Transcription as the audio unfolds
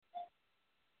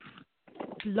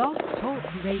Blog Talk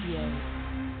Radio.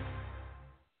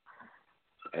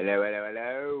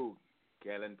 Hello.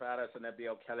 Kellen Patterson at the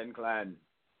O'Kellen Clan.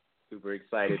 Super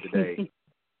excited today.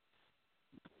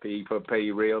 P for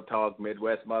P, Real Talk,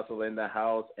 Midwest Muscle in the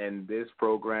house, and this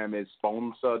program is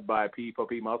sponsored by P for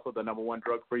P Muscle, the number one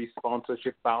drug-free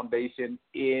sponsorship foundation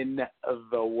in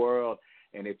the world.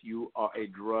 And if you are a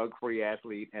drug-free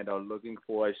athlete and are looking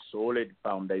for a solid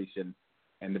foundation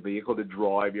and the vehicle to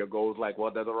drive your goals, like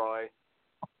what, Roy?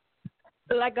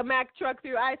 Like a Mack truck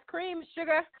through ice cream,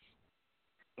 sugar.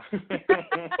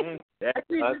 Check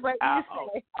us out.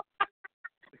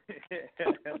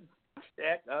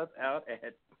 Check us out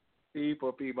at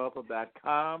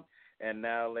p4pmuscle.com. And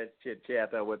now let's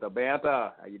chit-chat with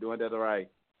Abantha. How you doing, Desiree?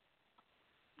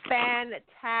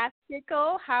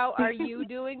 Fantastical. How are you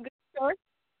doing, good sir?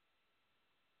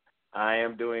 I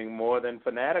am doing more than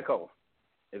fanatical.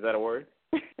 Is that a word?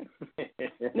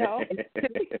 No.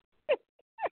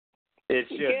 It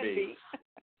should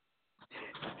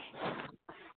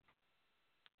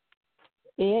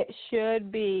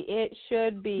be. It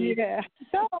should be. Yeah.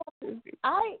 So,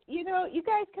 you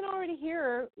guys can already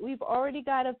hear, we've already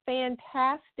got a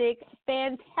fantastic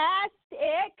guest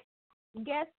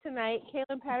tonight.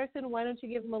 Kaylin Patterson, why don't you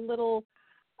give them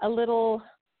a little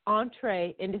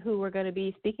entree into who we're going to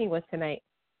be speaking with tonight?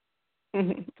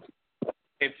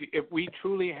 If we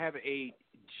truly have a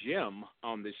gem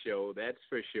on the show, that's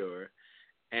for sure.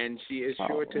 And she is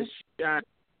sure to shine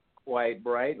quite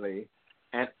brightly.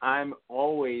 And I'm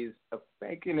always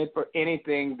thanking it for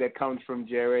anything that comes from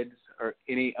Jared's or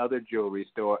any other jewelry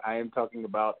store. I am talking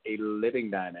about a living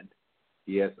diamond.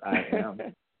 Yes, I am.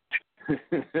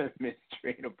 Miss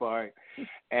Trina Parks.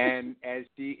 And as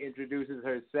she introduces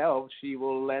herself, she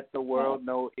will let the world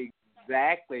know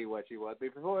exactly what she was.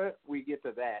 Before we get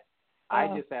to that, I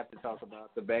just have to talk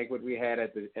about the banquet we had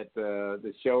at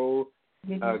the show.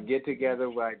 Get together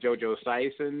by JoJo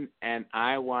Sison, and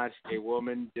I watched a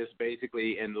woman just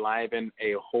basically enliven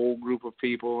a whole group of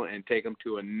people and take them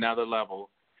to another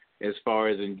level as far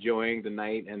as enjoying the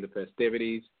night and the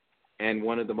festivities. And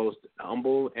one of the most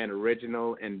humble and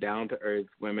original and down-to-earth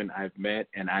women I've met,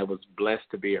 and I was blessed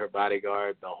to be her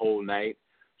bodyguard the whole night.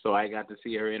 So I got to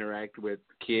see her interact with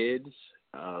kids,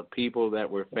 people that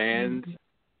were fans,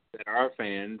 that are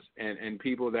fans, and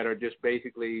people that are just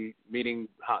basically meeting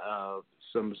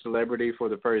some celebrity for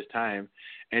the first time.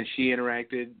 And she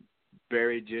interacted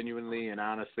very genuinely and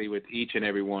honestly with each and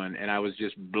every one, and I was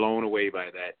just blown away by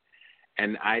that.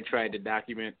 And I tried to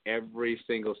document every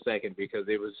single second because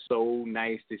it was so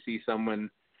nice to see someone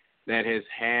that has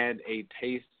had a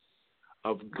taste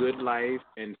of good life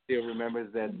and still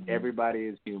remembers that everybody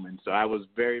is human. So I was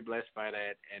very blessed by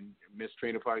that. And Miss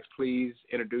Trina Parks, please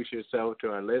introduce yourself to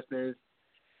our listeners.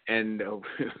 And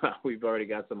we've already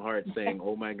got some hearts saying,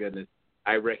 oh, my goodness,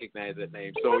 I recognize that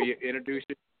name. So you introduce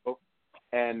yourself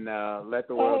and let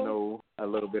the world know a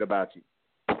little bit about you.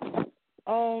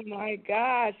 Oh, my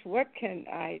gosh, what can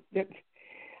I do?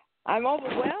 I'm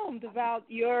overwhelmed about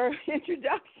your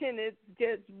introduction. It's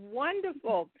just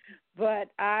wonderful.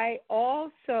 But I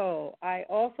also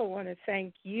want to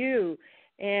thank you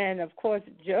and, of course,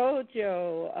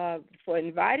 JoJo for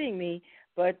inviting me,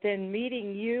 but then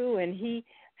meeting you and he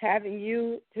having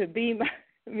you to be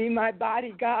my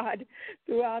bodyguard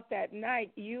throughout that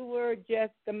night. You were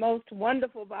just the most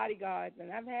wonderful bodyguard,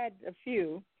 and I've had a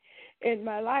few in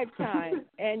my lifetime,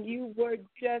 and you were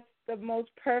just the most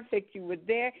perfect. You were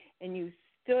there, and you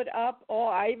stood up.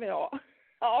 I even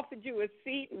offered you a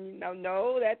seat, and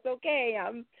no, that's okay.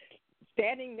 I'm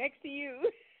standing next to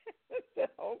you.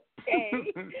 Okay.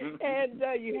 And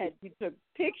you took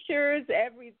pictures,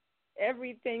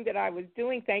 everything that I was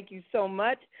doing. Thank you so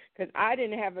much, because I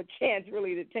didn't have a chance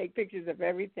really to take pictures of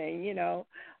everything,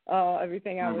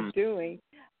 everything I was doing.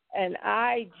 And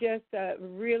I just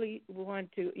really want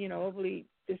to, hopefully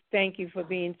just thank you for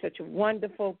being such a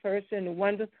wonderful person, a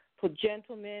wonderful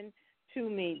gentleman to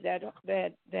me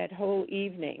that whole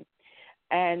evening.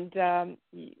 And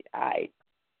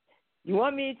you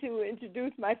want me to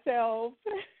introduce myself?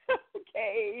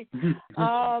 Okay.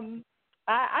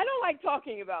 I don't like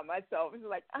talking about myself. It's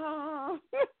like,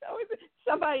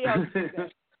 somebody else do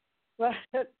that. But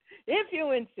if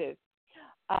you insist.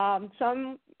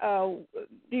 Some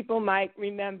people might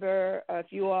remember,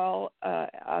 if you all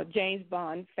are James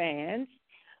Bond fans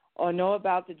or know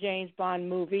about the James Bond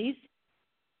movies,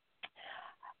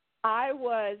 I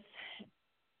was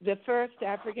the first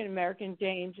African-American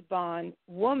James Bond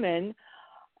woman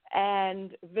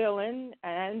and villain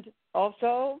and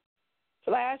also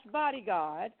slash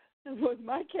bodyguard was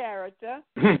my character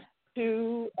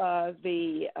to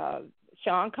the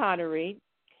Sean Connery.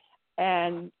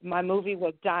 and my movie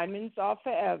was Diamonds Are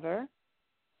Forever,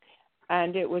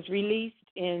 and it was released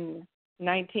in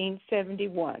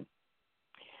 1971.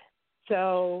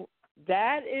 So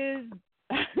that is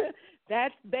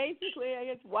that's basically, I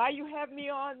guess, why you have me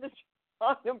on the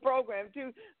program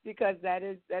too, because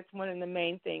that's one of the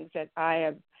main things that I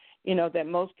have, that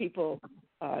most people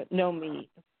know me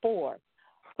for.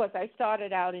 Of course, I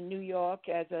started out in New York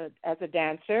as a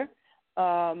dancer,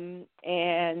 and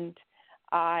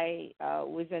I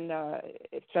was in.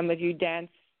 If some of you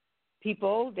dance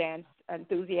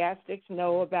enthusiasts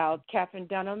know about Katherine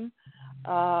Dunham,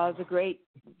 the great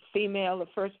the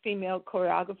first female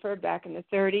choreographer back in the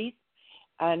 30s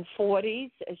and 40s.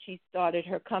 She started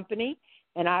her company,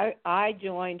 and I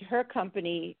joined her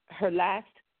company, her last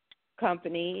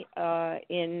company,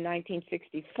 in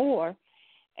 1964,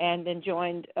 and then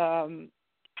joined.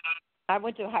 I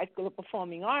went to High School of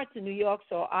Performing Arts in New York,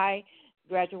 so I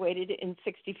graduated in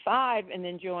 65 and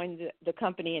then joined the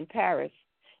company in Paris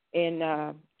in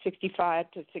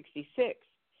 65 to 66.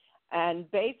 And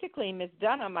basically, Miss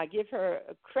Dunham, I give her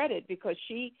credit because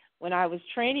when I was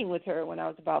training with her when I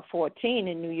was about 14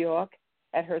 in New York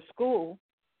at her school,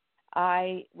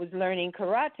 I was learning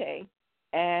karate.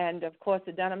 And, of course,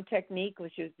 the Dunham technique,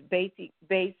 which is the basic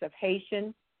base of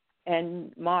Haitian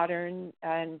and modern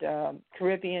and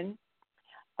Caribbean.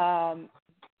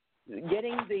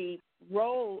 Getting the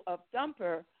role of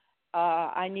thumper,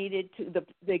 I needed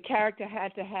the character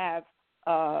had to have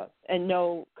and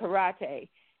know karate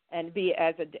and be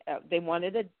they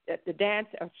wanted a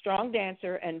strong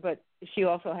dancer, but she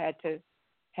also had to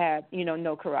have,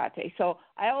 know karate. So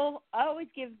I always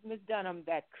give Ms. Dunham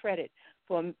that credit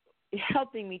for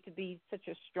helping me to be such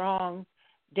a strong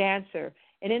dancer.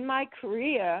 And in my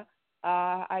career,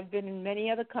 I've been in many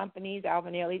other companies,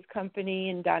 Alvin Ailey's company,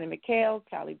 and Donnie McHale,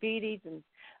 Callie Beatty's, and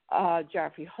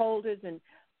Geoffrey Holder's, and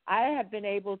I have been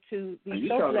able to be so blessed. You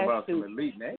talking about some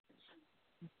elite names.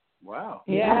 Wow.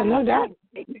 Yeah, no doubt.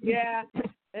 Yeah,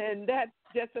 and that's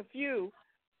just a few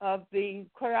of the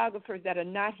choreographers that are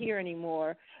not here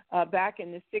anymore. Back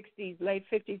in the 60s, late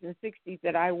 50s and 60s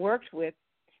that I worked with,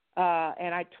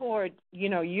 and I toured,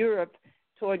 Europe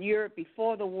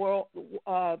before the wall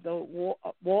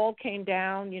came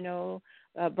down,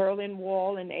 Berlin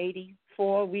Wall in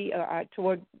 84. I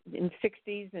toured in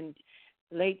 60s and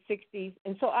late 60s.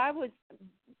 And so I was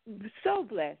so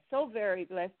blessed, so very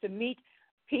blessed to meet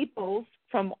people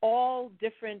from all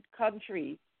different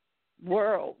countries,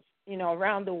 worlds,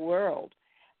 around the world.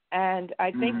 And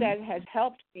I think that has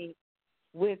helped me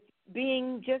with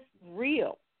being just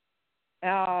real,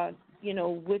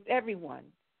 with everyone,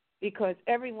 because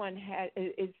everyone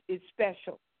is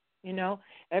special,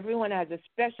 Everyone has a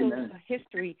special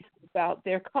history about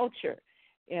their culture,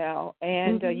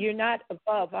 and you're not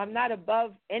above. I'm not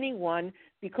above anyone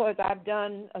because I've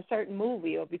done a certain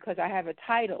movie or because I have a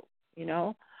title,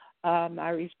 I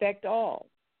respect all.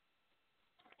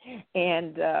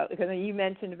 And because you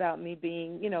mentioned about me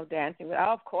being, dancing. Well,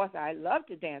 of course, I love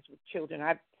to dance with children.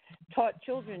 I've taught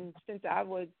children since I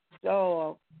was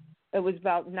it was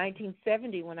about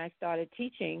 1970 when I started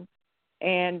teaching,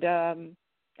 and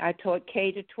I taught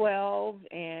K to 12,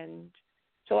 and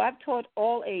so I've taught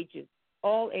all ages,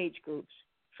 all age groups,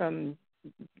 from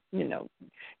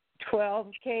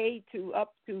 12K to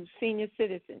up to senior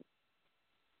citizens,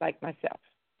 like myself.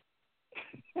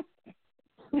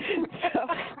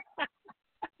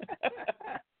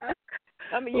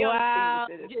 I'm a young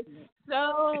senior citizen.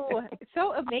 Just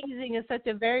so amazing and such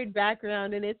a varied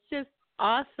background, and it's just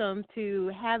awesome to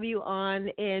have you on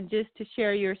and just to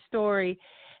share your story.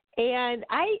 And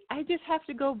I just have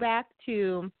to go back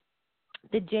to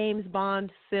the James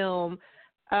Bond film.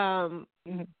 So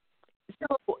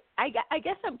I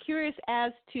guess I'm curious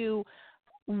as to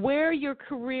where your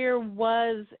career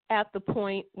was at the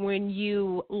point when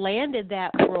you landed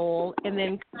that role, and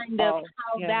then kind of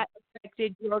how that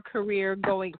affected your career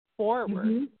going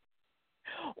forward.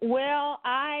 Well,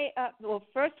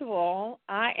 first of all,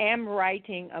 I am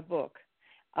writing a book,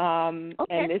 and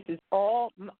this is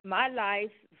all my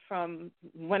life from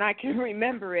when I can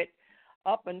remember it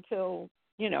up until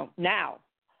now.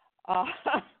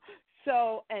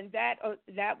 So, and that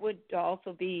would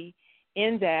also be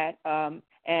in that,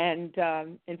 and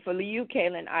for you,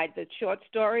 Kaylin, the short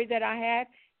story that I had,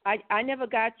 I never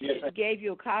gave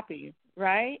you a copy,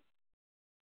 right?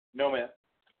 No, ma'am.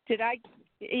 Did I?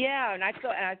 Yeah, and I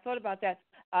thought about that.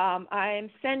 I am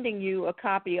sending you a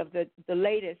copy of the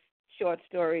latest short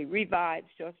story, revived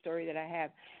short story that I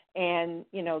have, and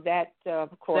that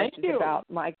of course is about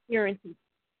my experiences.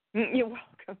 You're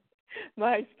welcome.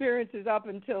 My experiences up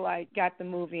until I got the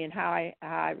movie and how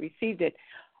I received it.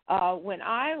 When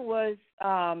I was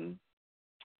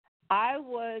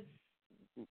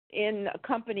in a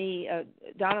company,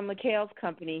 Donald McHale's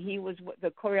company. He was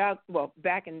the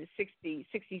back in the 60s,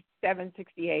 67,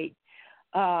 68.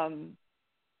 And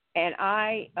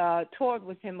I toured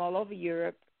with him all over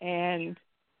Europe, and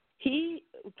he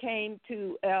came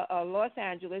to Los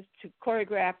Angeles to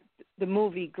choreograph the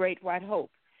movie Great White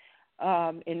Hope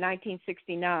in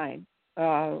 1969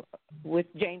 with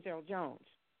James Earl Jones.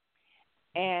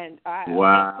 And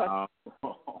I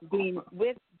being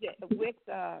with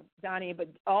Donnie, but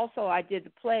also I did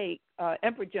the play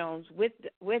Emperor Jones with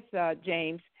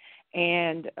James,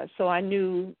 and so I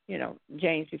knew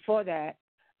James before that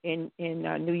in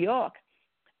New York.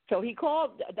 So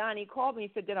Donnie called me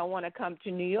and said, "Did I want to come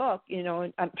to New York,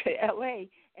 to L.A.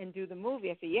 and do the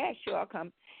movie?" I said, "Yeah, sure, I'll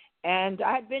come." And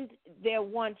I had been there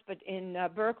once, but in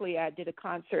Berkeley, I did a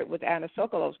concert with Anna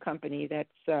Sokolov's company.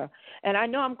 And I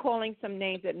know I'm calling some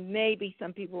names that maybe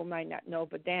some people might not know,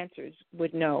 but dancers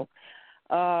would know.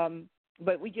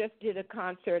 But we just did a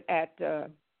concert at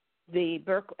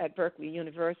Berkeley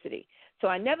University. So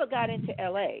I never got into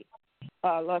L.A.,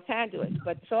 Los Angeles.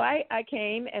 But so I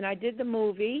came and I did the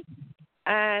movie,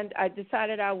 and I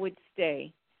decided I would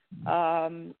stay.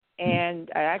 And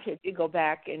I actually did go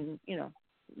back and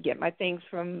get my things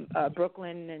from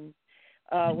Brooklyn and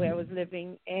where I was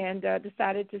living, and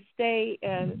decided to stay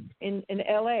in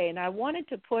L.A. And I wanted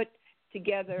to put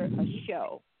together a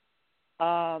show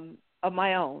of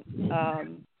my own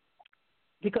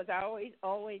because I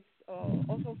always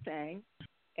also sang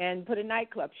and put a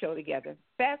nightclub show together.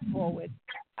 Fast forward,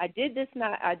 I did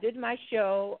my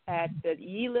show at the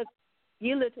Ye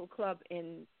Little Club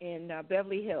in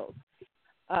Beverly Hills.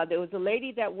 There was a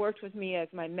lady that worked with me as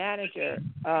my manager,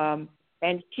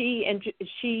 and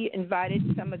she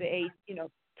invited some of the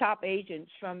top agents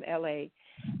from LA,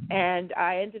 and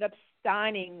I ended up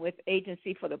signing with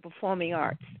Agency for the Performing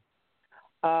Arts,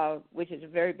 which is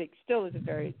still is a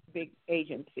very big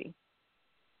agency.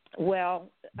 Well,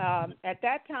 at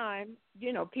that time,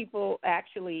 people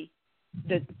actually,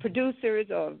 the producers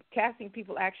or casting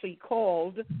people actually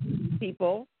called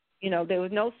people. There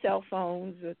was no cell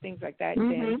phones or things like that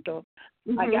then. So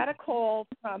I got a call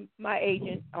from my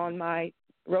agent on my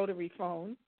rotary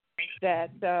phone that,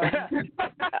 they,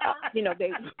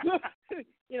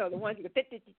 the ones you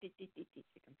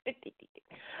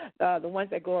the ones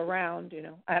that go around,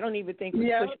 I don't even think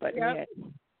we push button yet.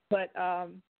 But,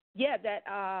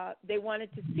 that they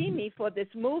wanted to see me for this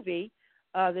movie,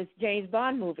 this James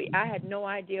Bond movie. I had no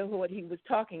idea what he was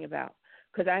talking about,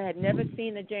 because I had never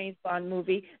seen a James Bond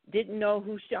movie, didn't know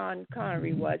who Sean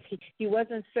Connery was. He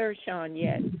wasn't Sir Sean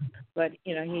yet, but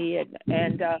he had,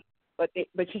 and but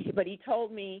he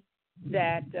told me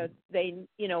that they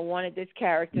wanted this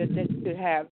character to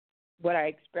have what I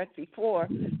expressed before,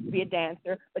 to be a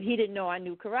dancer, but he didn't know I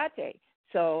knew karate.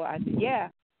 So I said, yeah.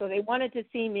 So they wanted to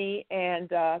see me,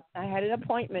 and I had an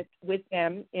appointment with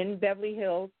them in Beverly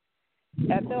Hills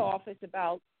at the office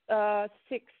about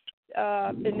 6.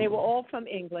 And they were all from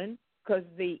England, because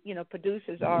the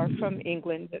producers are from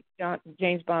England, the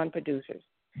James Bond producers,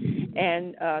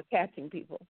 and casting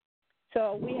people.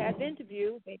 So we had an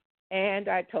interview, and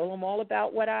I told them all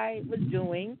about what I was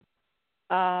doing.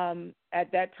 At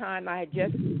that time, I had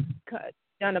just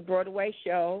done a Broadway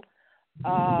show,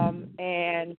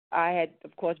 and I had,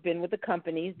 of course, been with the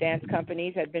companies, dance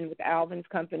companies, had been with Alvin's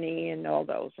company and all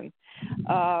those,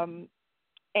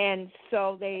 and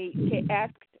so they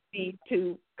asked me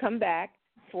to come back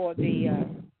for the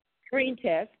screen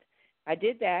test. I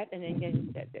did that, and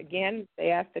then again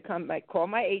they asked to come back. Call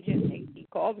my agent. He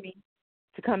called me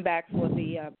to come back for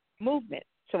the movement.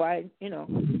 So I,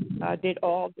 did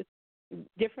all the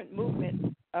different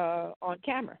movements on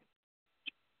camera,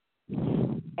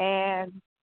 and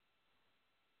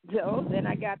so then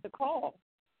I got the call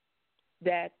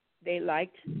that they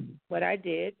liked what I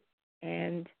did,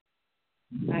 and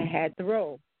I had the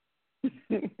role.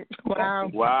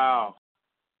 Wow.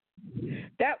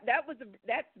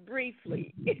 That's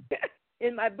briefly.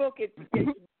 In my book, it's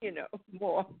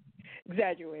more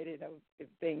exaggerated of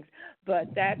things,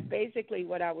 but that's basically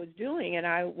what I was doing. And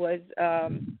I was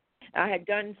I had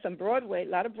done a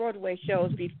lot of Broadway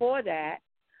shows before that.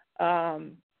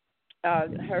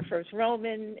 Her First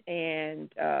Roman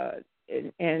and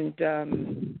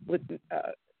with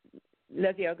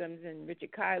Leslie Uggams and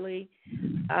Richard Kiley,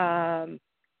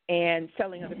 and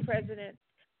Selling of the President.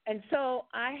 And so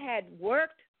I had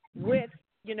worked with,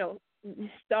 named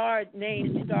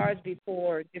stars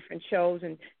before, different shows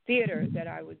and theater that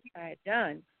I had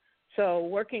done. So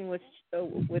working with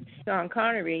Sean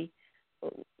Connery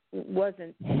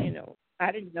wasn't,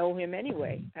 I didn't know him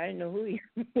anyway. I didn't know who he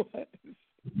was.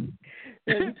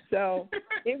 And so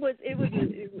it was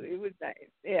nice.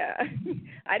 Yeah,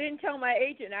 I didn't tell my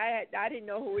agent. I didn't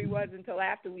know who he was until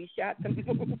after we shot the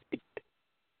movie.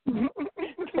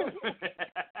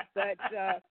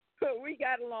 But we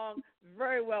got along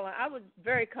very well. I was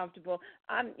very comfortable.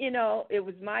 It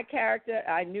was my character.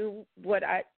 I knew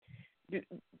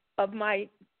of my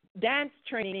dance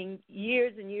training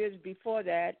years and years before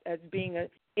that, as being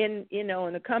in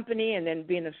a company and then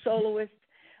being a soloist.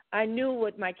 I knew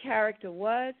what my character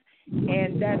was,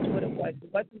 and that's what it was.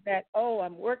 It wasn't that,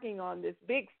 I'm working on this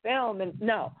big film, and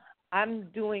no, I'm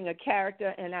doing a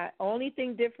character, and the only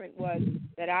thing different was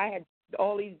that I had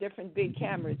all these different big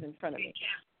cameras in front of me.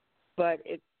 But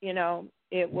it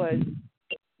was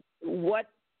what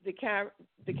the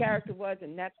character was,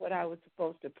 and that's what I was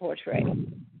supposed to portray.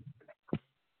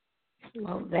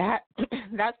 Well,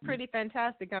 that's pretty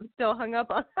fantastic. I'm still hung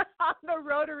up on the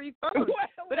rotary phone.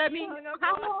 But I mean,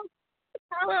 how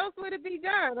else would it be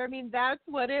done? I mean, that's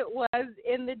what it was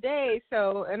in the day.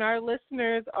 So, and our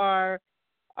listeners are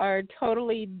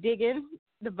totally digging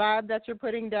the vibe that you're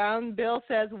putting down. Bill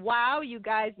says, "Wow, you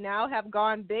guys now have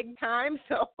gone big time."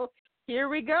 So here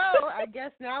we go. I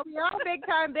guess now we are big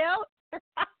time, Bill.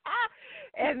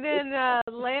 And then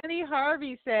Lanny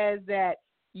Harvey says that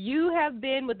you have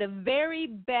been with the very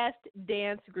best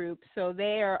dance group, so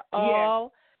they are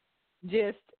all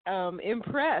just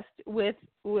impressed with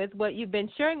what you've been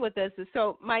sharing with us.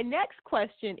 So my next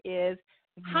question is,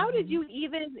 how did you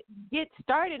even get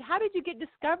started? How did you get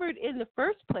discovered in the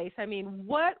first place? I mean,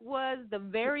 what was the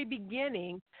very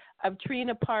beginning of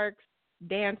Trina Parks,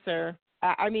 dancer?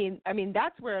 I mean,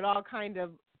 that's where it all kind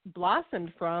of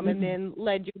blossomed from, and then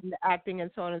led you into acting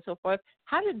and so on and so forth.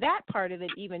 How did that part of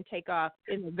it even take off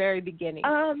in the very beginning?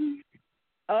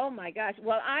 Oh my gosh.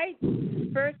 Well, I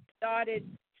first started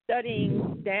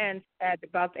studying dance at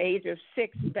about the age of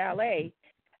 6, ballet,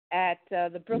 at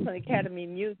the Brooklyn Academy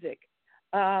of Music.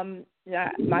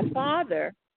 My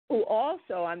father, who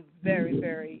also I'm very,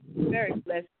 very, very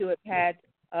blessed to have had,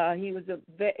 he was a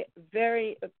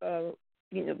very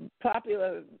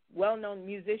popular, well-known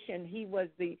musician. He was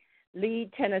the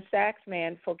lead tenor sax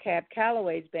man for Cab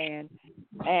Calloway's band,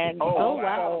 and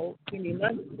wow, Jimmy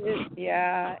Munster,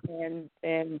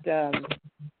 and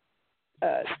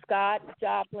Scott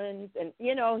Joplin's, and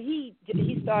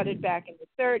he started back in the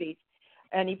 30s,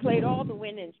 and he played all the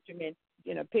wind instruments,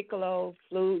 piccolo,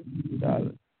 flute,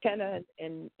 tenor,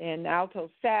 and alto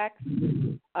sax,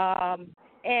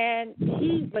 and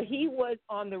he was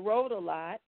on the road a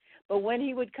lot. But when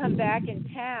he would come back in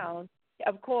town,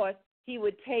 of course, he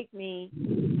would take me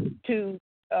to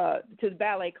the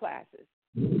ballet classes.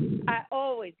 I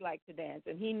always liked to dance,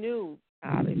 and he knew,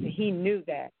 obviously,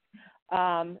 that.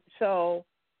 So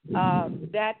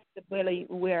that's really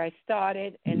where I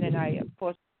started, and then I, of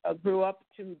course, grew up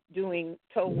to doing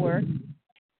toe work,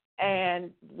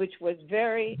 and which was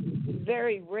very,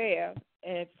 very rare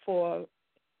for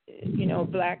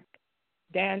black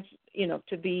dance,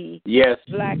 to be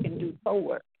black and do toe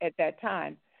work at that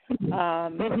time.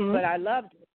 But I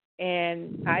loved it,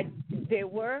 and there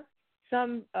were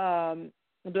some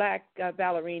black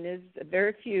ballerinas,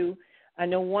 very few. I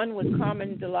know one was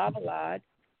Carmen de Lavalade,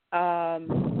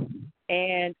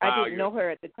 and I didn't know her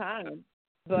at the time,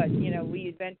 but we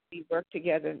eventually worked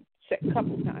together a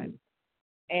couple times,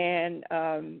 and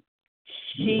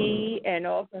she and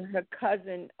also her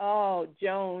cousin,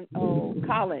 Joan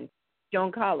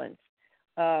Collins,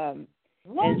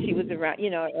 and she was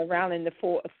around in the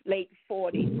late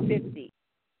 40s, 50s,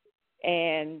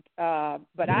 and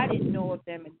but I didn't know of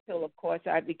them until, of course,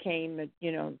 I became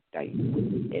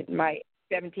my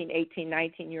 17, 18,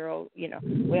 19-year-old,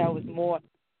 where I was more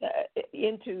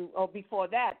into, or before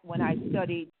that, when I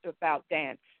studied about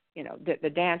dance, the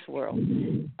dance world.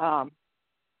 But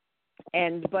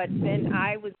then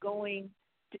I was going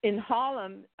in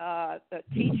Harlem, a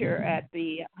teacher at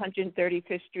the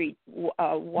 135th Street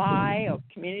Y, or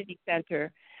Community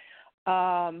Center.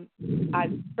 I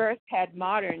first had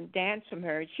modern dance from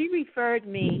her. She referred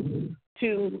me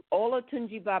to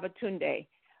Olatunji Babatunde,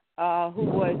 who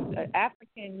was an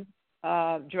African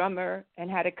drummer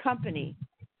and had a company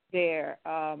there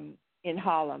in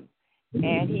Harlem.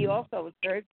 And he also was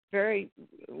very, very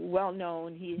well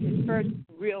known. His first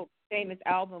real famous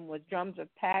album was Drums of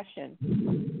Passion.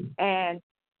 And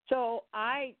so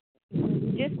I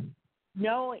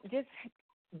just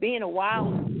being a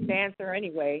wild dancer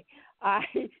anyway,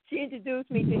 she introduced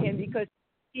me to him because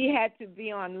he had to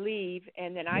be on leave,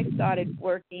 and then I started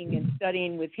working and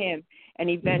studying with him, and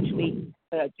eventually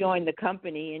joined the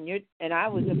company. And I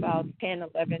was about 10,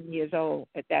 11 years old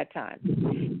at that time.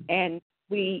 And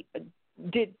we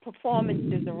did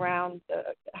performances around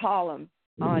Harlem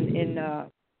in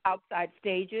outside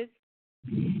stages.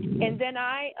 And then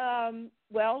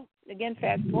again,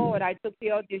 fast forward, I took the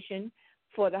audition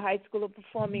for the High School of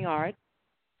Performing Arts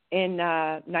in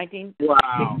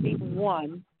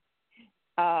 1961,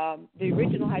 the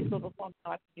original High School of Performing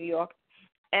Arts in New York.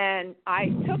 And I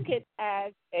took it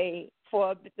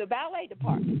for the ballet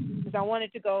department because I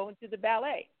wanted to go into the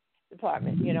ballet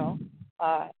department,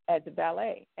 as a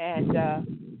ballet. And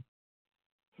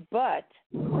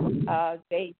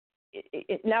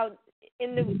now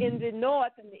in the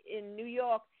North in New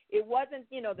York, it wasn't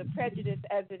the prejudice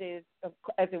as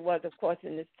it was of course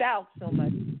in the South so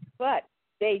much, but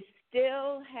they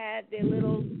still had their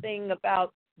little thing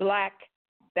about black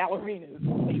ballerinas,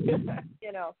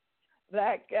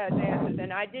 black dancers,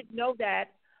 and I didn't know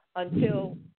that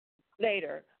until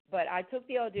later. But I took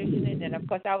the audition, and then of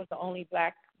course I was the only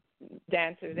black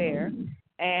dancer there.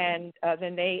 And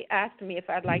then they asked me if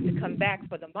I'd like to come back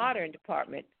for the modern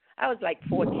department. I was like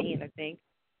 14, I think,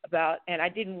 and I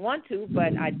didn't want to,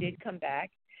 but I did come back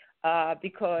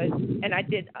because, and I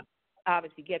did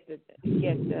obviously get the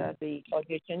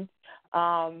audition.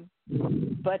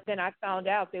 But then I found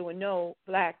out there were no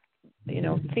black,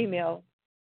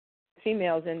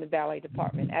 females in the ballet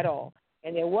department at all,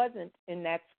 and there wasn't in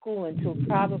that school until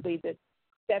probably the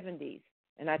 70s,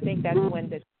 and I think that's when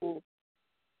the school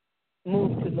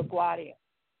moved to LaGuardia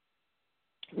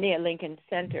near Lincoln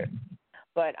Center.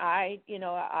 But I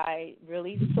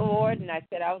really soared, and I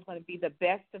said I was going to be the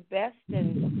best of best,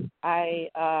 and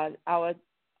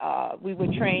we were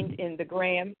trained in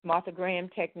the Martha Graham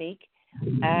technique,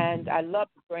 and I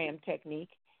loved the Graham technique.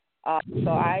 So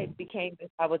I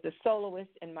was a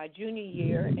soloist in my junior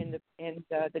year in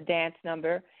the dance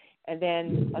number, and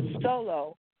then a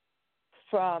solo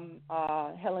from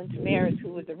Helen Tamaris,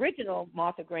 who was the original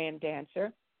Martha Graham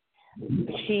dancer.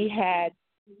 She had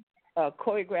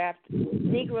choreographed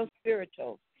Negro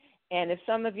spirituals, and if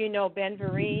some of you know Ben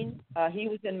Vereen, he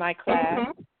was in my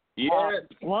class.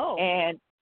 Whoa! And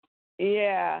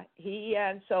yeah,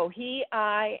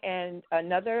 I and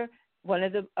another one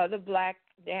of the other black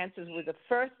dancers were the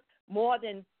first more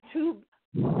than 2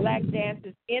 black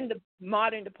dancers in the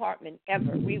modern department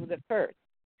ever. We were the first.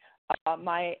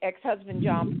 My ex-husband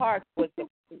John Parks was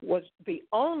the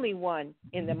only one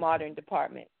in the modern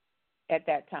department at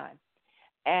that time.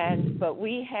 But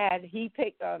he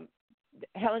picked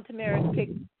Helen Tamaris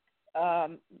picked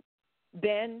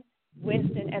Ben,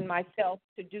 Winston, and myself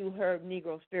to do her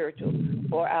Negro spiritual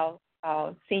for our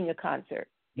senior concert.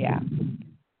 Yeah.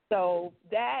 So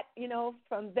that,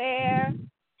 from there,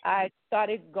 I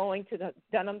started going to the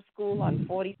Dunham School on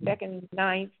 42nd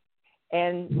 9th,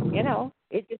 and,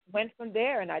 it just went from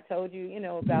there. And I told you,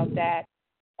 about that,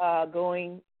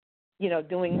 doing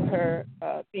her,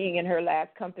 being in her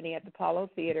last company at the Apollo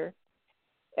Theater.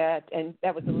 And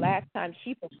that was the last time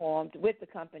she performed with the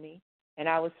company. And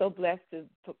I was so blessed to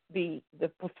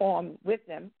perform with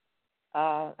them.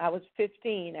 I was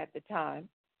 15 at the time.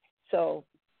 So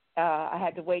I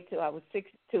had to wait till I was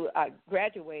I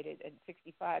graduated at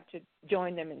 65 to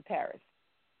join them in Paris.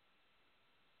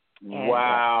 And,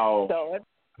 wow.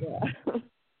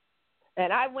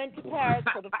 And I went to Paris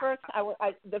for the first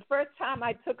the first time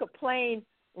I took a plane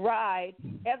ride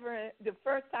ever. The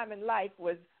first time in life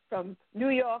was from New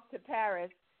York to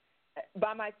Paris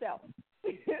by myself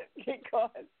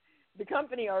because the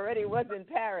company already was in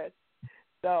Paris.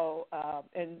 So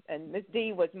and Miss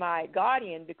D was my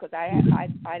guardian because I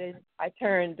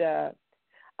turned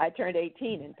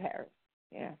 18 in Paris.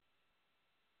 Yeah.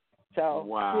 So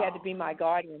wow. She had to be my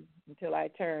guardian until I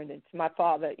turned. And my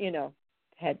father,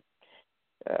 had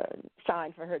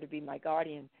signed for her to be my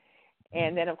guardian.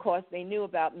 And then, of course, they knew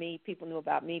about me. People knew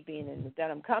about me being in the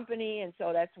Dunham Company. And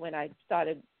so that's when I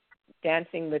started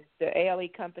dancing with the ALE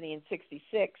Company in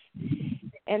 66.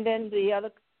 And then the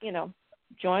other,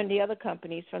 joined the other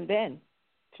companies from then,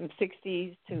 from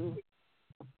 60s to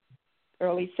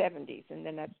early 70s. And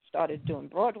then I started doing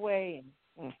Broadway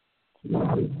and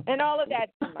all of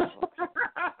that.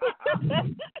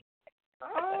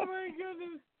 Oh, my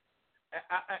goodness.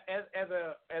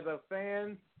 As a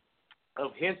fan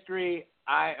of history,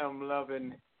 I am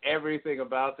loving everything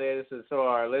about this, and so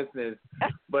are our listeners.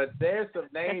 But there's some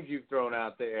names you've thrown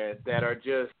out there that are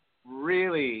just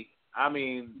really,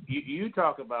 you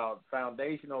talk about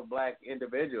foundational black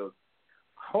individuals.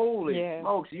 Holy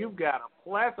smokes, you've got a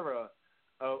plethora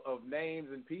of names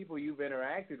and people you've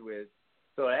interacted with.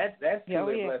 So that's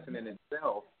truly a blessing in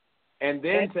itself. And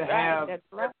then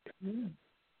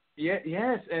Yeah,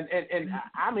 yes, and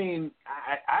I mean,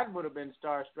 I would have been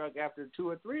starstruck after 2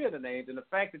 or 3 of the names, and the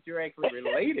fact that you're actually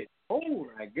related. Oh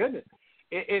my goodness!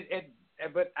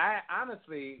 But I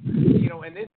honestly,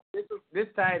 and this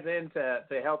ties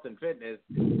into health and fitness.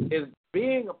 Is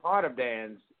being a part of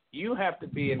dance, you have to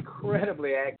be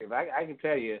incredibly active. I can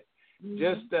tell you,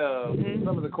 just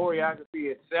some of the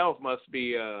choreography itself must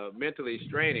be mentally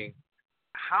straining.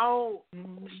 How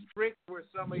strict were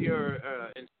some of your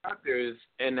instructors,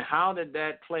 and how did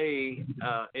that play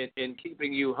in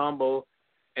keeping you humble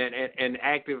and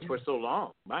active for so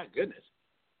long? My goodness.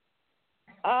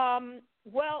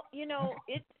 Well,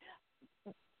 it.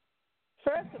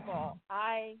 First of all,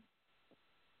 I've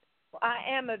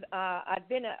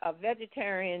been a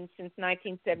vegetarian since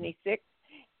 1976,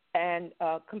 and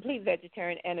a complete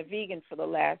vegetarian and a vegan for the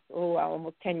last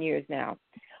almost 10 years now.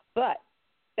 But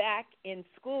back in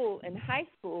school, in high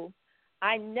school,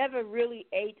 I never really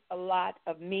ate a lot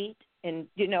of meat and,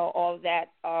 all that.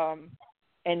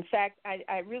 In fact,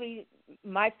 I really,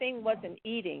 my thing wasn't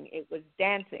eating, it was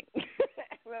dancing.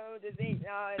 Well, just eat,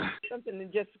 something to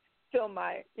just fill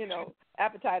my,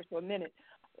 appetite for a minute,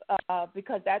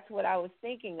 because that's what I was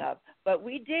thinking of. But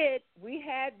we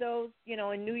had those,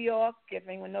 in New York, if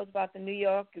anyone knows about the New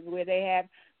York, where they have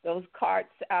those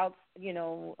carts out,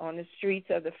 on the streets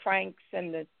of the Franks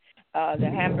and the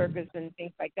hamburgers and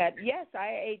things like that. Yes,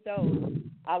 I ate those.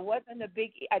 I wasn't a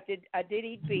big. I did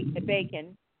eat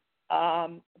bacon,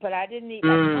 but I didn't eat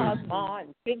like Pugmont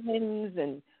and chitlins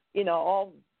and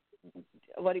all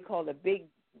what do you call the big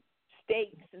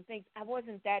steaks and things. I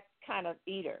wasn't that kind of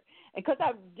eater, and because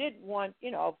I did want,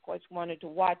 of course, wanted to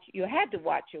watch. You had to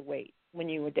watch your weight when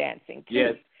you were dancing too.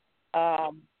 Yes.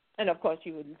 And of course,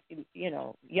 you were,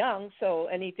 young, so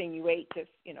anything you ate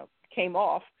just, came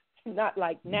off. Not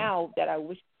like now that I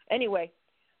wish. Anyway,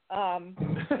 so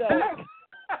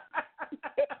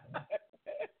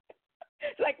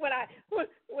like when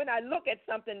I look at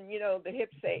something, the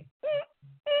hips say,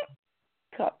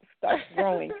 cup starts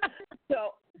growing.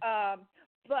 So,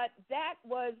 but that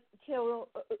was till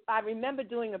I remember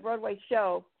doing a Broadway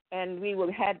show, and we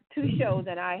had 2 shows,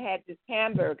 and I had this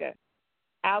hamburger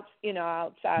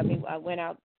outside. I went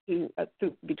out to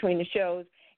between the shows,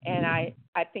 and I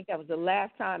think that was the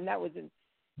last time. That was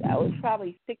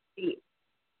probably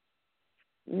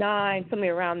 69,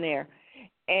 somewhere around there,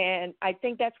 and I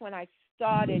think that's when I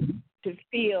started to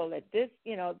feel that this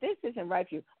isn't right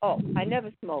for you. Oh, I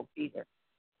never smoked either,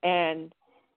 and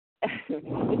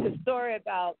it's a story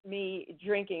about me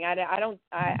drinking. I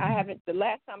haven't. The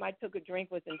last time I took a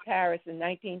drink was in Paris in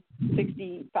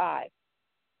 1965.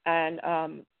 And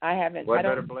I haven't. I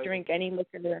don't drink any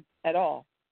liquor at all,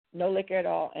 no liquor at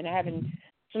all, and I haven't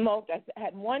smoked. I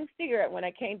had 1 cigarette when I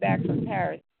came back from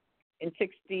Paris in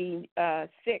 '66,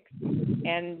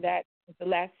 and that was the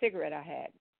last cigarette I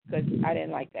had because I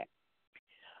didn't like that.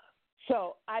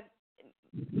 So I've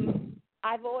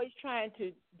always tried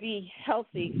to be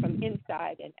healthy from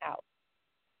inside and out,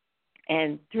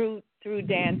 and through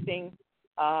dancing,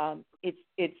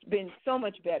 it's been so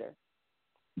much better.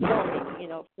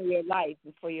 For your life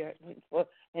and for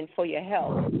your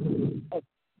health.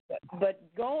 But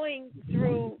going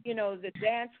through, the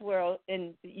dance world,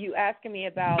 and you asking me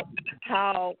about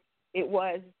how it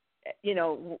was,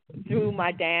 through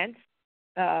my dance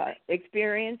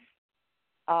experience,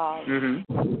 and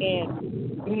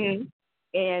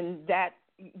that.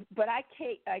 But I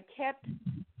kept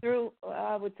through.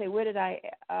 I would say, where did I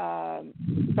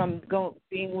from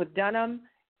being with Dunham,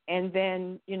 and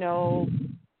then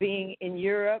being in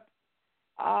Europe,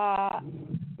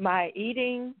 my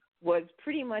eating was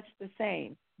pretty much the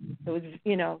same. It was,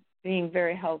 being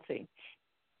very healthy,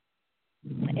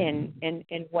 and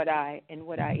what I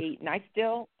eat, and I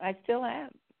still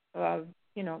am,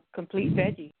 complete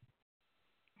veggie.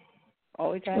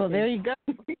 Always have. Well, been. there you go.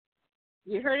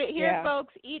 You heard it here,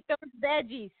 folks. Eat those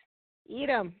veggies. Eat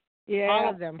them. Yeah, all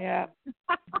of them. Yeah.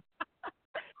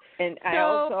 And I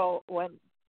also went.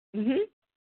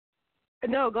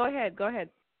 No, go ahead.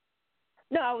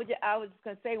 No, I was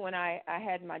going to say when I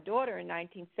had my daughter in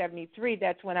 1973,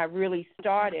 that's when I really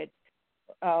started.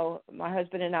 My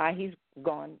husband and I, he's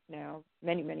gone now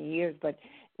many, many years, but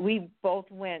we both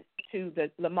went to the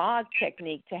Lamaze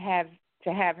technique to have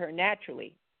her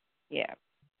naturally. Yeah.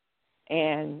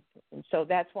 And so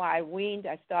that's why I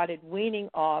started weaning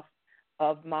off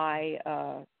of my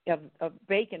of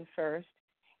bacon first.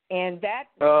 And that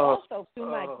also through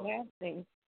my dancing.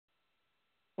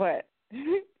 What?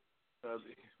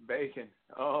 Bacon.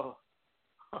 Oh.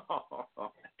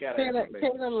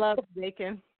 Taylor loves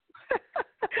bacon.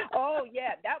 Oh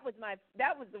yeah, that was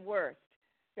the worst.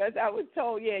 Because I was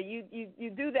told, yeah, you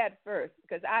do that first.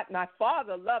 Because my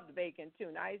father loved bacon too,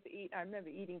 and I used to eat. I remember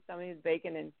eating some of his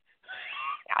bacon, and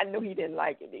I knew he didn't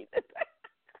like it either.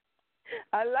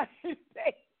 I liked his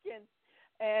bacon,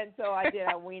 and so I did.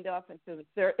 I weaned off into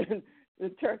the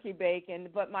turkey bacon,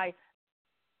 but my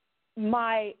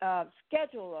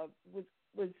schedule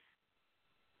was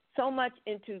so much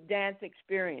into dance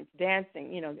experience,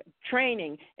 dancing,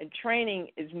 training, and training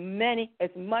as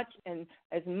much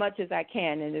as I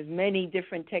can, and as many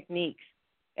different techniques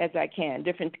as I can,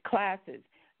 different classes.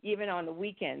 Even on the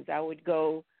weekends, I would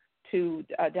go to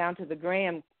down to the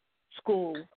Graham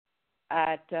School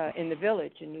in the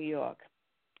Village in New York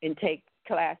and take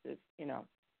classes.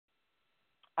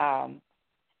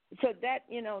 So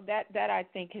that I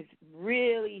think has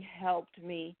really helped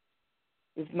me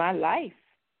with my life.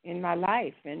 In my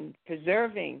life and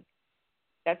preserving.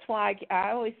 That's why I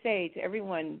always say to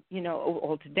everyone,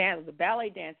 or to dance, the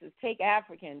ballet dancers, take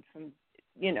African from,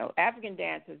 African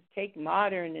dancers, take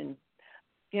modern and,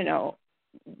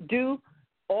 do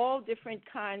all different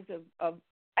kinds of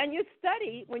and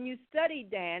when you study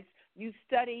dance, you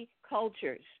study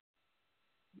cultures.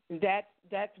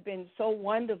 That's been so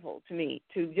wonderful to me,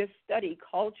 to just study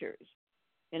cultures,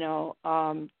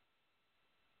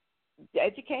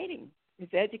 educating.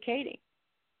 It's educating.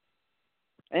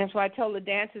 And that's why I tell the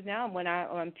dancers now when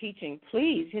I'm teaching,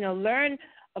 please, learn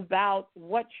about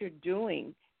what you're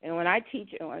doing. And when I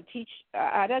teach,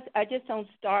 I just don't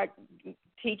start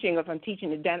teaching. If I'm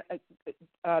teaching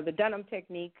the Dunham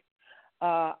technique,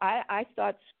 I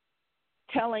start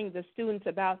telling the students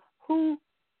about who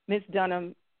Miss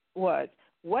Dunham was,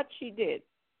 what she did.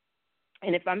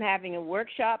 And if I'm having a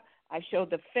workshop, I show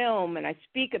the film and I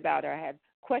speak about her. I have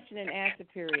question and answer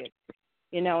period.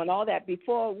 And all that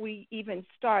before we even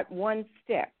start one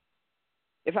step.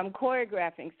 If I'm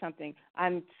choreographing something,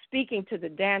 I'm speaking to the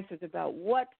dancers about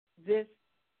what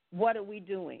are we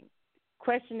doing?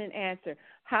 Question and answer.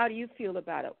 How do you feel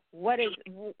about it? What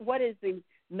is the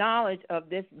knowledge of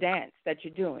this dance that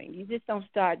you're doing? You just don't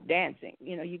start dancing.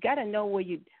 You got to know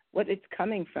what it's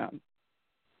coming from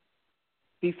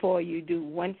before you do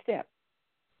one step.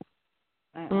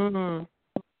 Mm-hmm.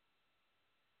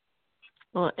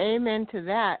 Well, amen to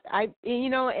that.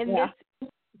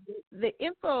 The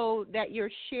info that you're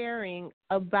sharing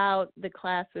about the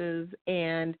classes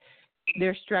and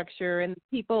their structure and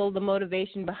the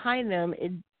motivation behind them,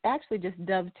 it actually just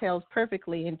dovetails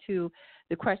perfectly into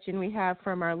the question we have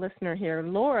from our listener here,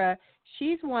 Laura.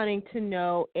 She's wanting to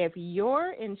know if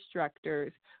your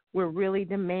instructors were really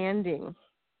demanding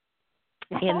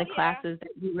in the classes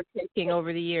that you were taking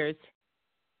over the years.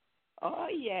 Oh,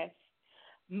 yes.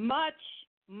 Much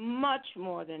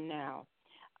more than now.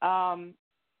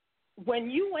 When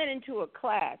you went into a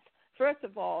class, first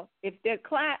of all, if the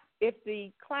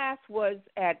class was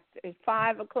at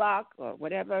 5:00 or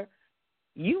whatever,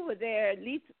 you were there at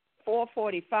least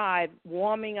 4:45,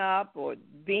 warming up or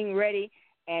being ready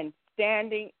and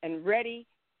standing and ready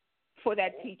for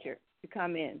that teacher to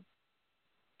come in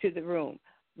to the room.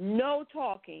 No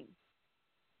talking.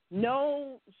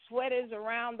 No sweaters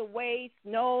around the waist.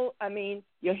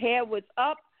 Your hair was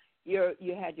up. You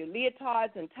had your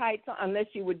leotards and tights on,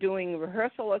 unless you were doing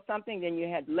rehearsal or something. Then you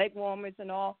had leg warmers and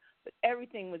all. But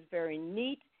everything was very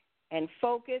neat and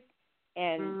focused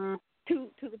and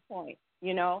to the point.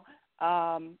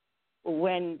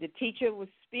 When the teacher was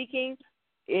speaking,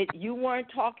 you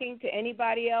weren't talking to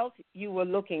anybody else. You were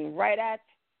looking right at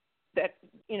that.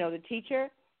 The teacher.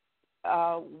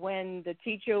 When the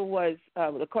teacher was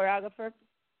the choreographer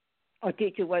or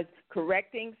teacher was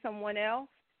correcting someone else,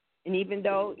 and even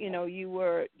though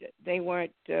they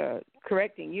weren't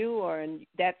correcting you or in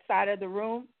that side of the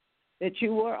room that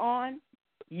you were on,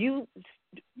 you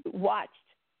watched.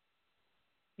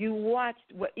 You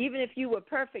watched even if you were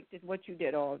perfect at what you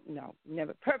did. Or no,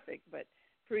 never perfect, but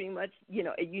pretty much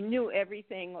you knew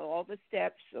everything, all the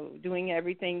steps, or doing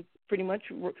everything pretty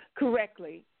much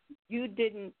correctly. You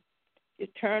didn't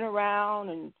turn around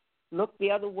and look the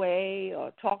other way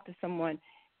or talk to someone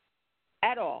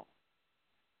at all.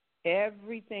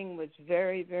 Everything was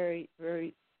very, very,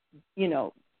 very,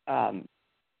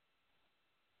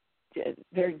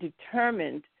 very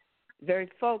determined, very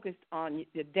focused on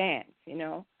the dance,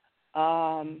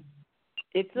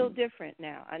 It's a little different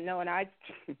now. I know, and I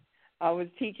was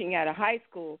teaching at a high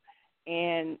school,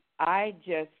 and I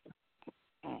just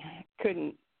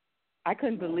couldn't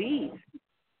believe.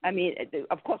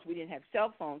 Of course, we didn't have cell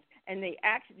phones, and they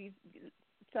actually,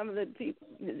 some of the people,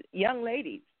 young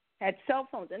ladies, had cell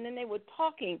phones, and then they were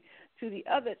talking to the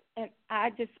others, and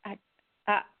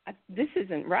this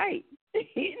isn't right. This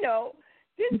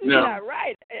this is not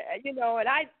right. You know, and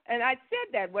I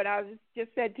said that what I was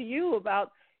just said to you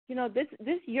about, you know, this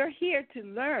you're here to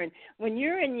learn. When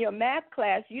you're in your math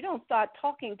class, you don't start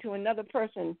talking to another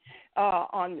person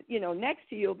on, you know, next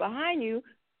to you or behind you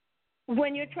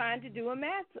when you're trying to do a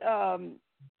math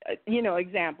you know,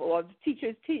 example, or the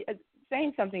teacher's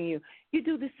saying something to you. You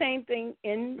do the same thing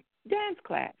in dance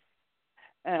class.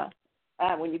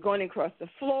 When you're going across the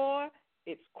floor,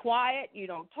 it's quiet. You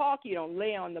don't talk. You don't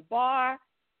lay on the bar.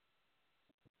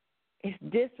 It's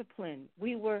discipline.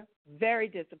 We were very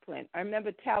disciplined. I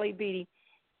remember Tally Beatty,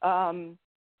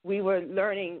 we were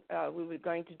learning, we were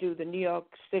going to do the New York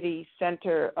City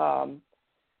Center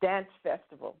Dance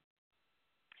Festival.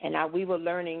 And we were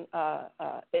learning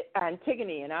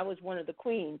Antigone, and I was one of the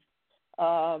queens,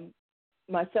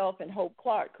 myself and Hope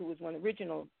Clark, who was one of the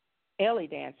original Ailey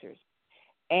dancers.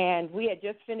 And we had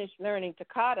just finished learning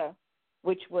Toccata,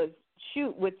 which was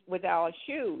shoot with our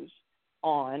shoes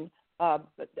on,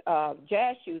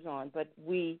 jazz shoes on. But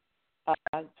we,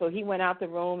 so he went out the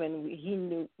room, and he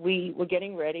knew we were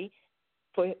getting ready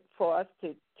for us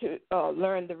to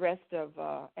learn the rest of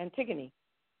Antigone.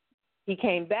 He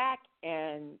came back,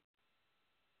 and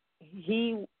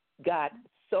he got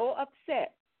so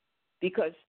upset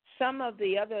because some of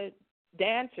the other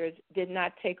dancers did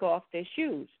not take off their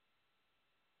shoes.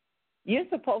 You're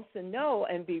supposed to know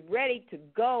and be ready to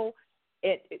go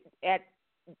at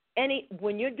any,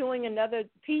 when you're doing another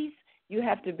piece, you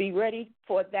have to be ready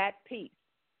for that piece,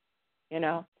 you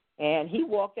know. And he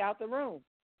walked out the room.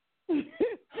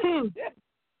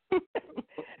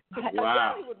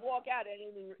 Wow. He would walk out and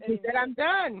he said, "I'm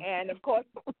done." And of course,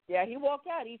 yeah, he walked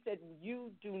out. He said,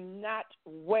 "You do not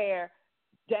wear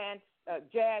jazz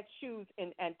shoes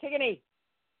in Antigone,"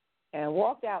 and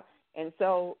walked out. And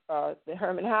so the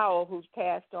Herman Howell, who's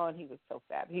passed on, he was so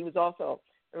fab. He was also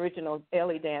original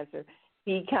Ailey dancer.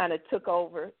 He kind of took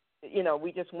over. You know,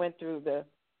 we just went through the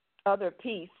other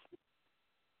piece,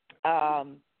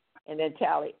 and then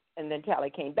Tally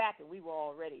came back, and we were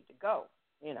all ready to go.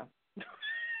 You know.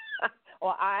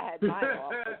 Or I had mine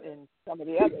off, and some of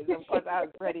the others. Of course, I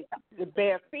was ready to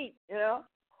bare feet, you know.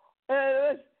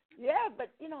 Yeah,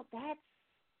 but, you know, that's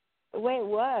the way it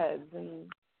was.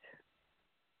 And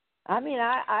I mean,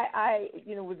 I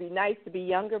you know, would be nice to be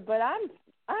younger, but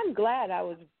I'm glad I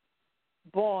was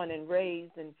born and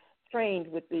raised and trained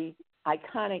with the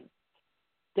iconic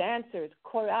dancers,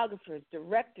 choreographers,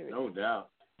 directors, no doubt,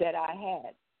 that I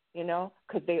had, you know,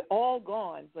 because they all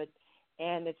gone,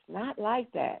 and it's not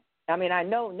like that. I mean, I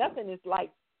know nothing is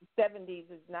like the 70s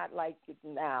is not like it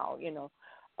now, you know,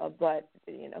 but,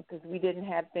 you know, because we didn't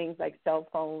have things like cell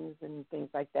phones and things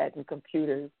like that and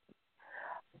computers.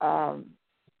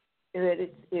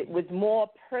 It was more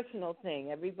personal thing.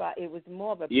 It was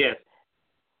more of a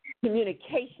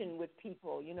communication with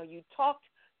people. You know, you talked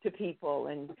to people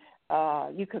and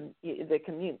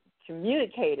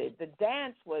communicated. The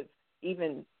dance was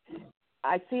even.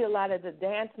 I see a lot of the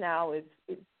dance now is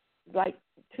like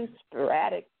too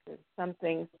sporadic. Some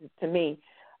things to me.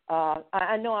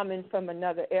 I know I'm in from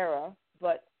another era,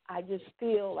 but I just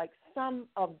feel like some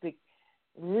of the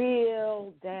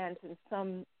real dance and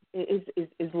some is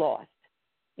lost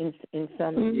in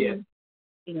some you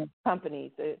know,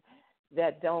 companies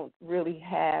that don't really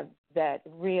have that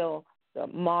real the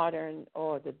modern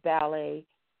or the ballet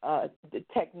the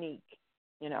technique,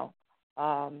 you know,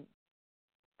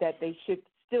 that they should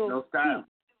still no style.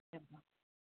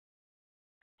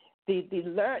 The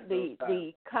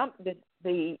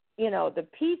you know, the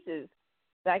pieces,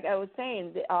 like I was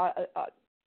saying,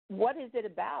 what is it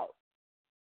about?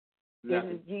 Is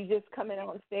it you just coming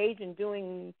on stage and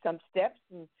doing some steps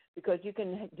and because you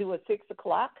can do a 6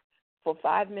 o'clock for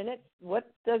 5 minutes?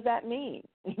 What does that mean?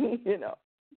 You know.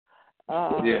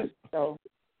 So.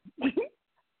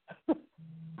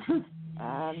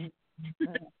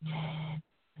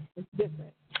 It's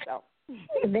different. So.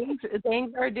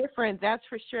 Things are different. That's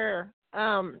for sure.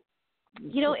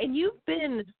 You know, and you've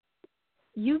been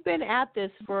at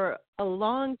this for a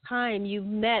long time. You've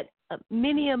met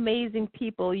many amazing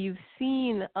people. You've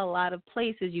seen a lot of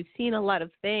places. You've seen a lot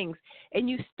of things, and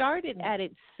you started at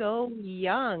it so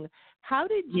young. How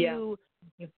did you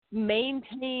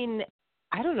maintain?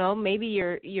 I don't know, maybe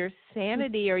your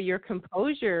sanity or your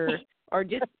composure, or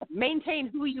just maintain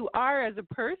who you are as a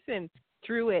person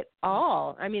through it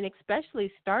all. I mean,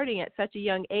 especially starting at such a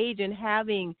young age and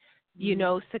having, you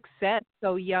know, success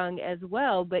so young as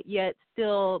well, but yet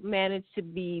still manage to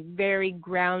be very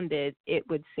grounded, it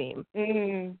would seem.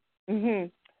 Mm-hmm.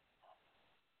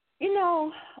 You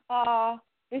know,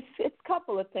 it's a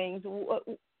couple of things.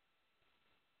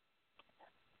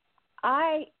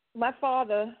 My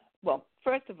father, well,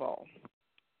 first of all,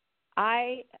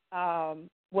 I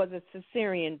was a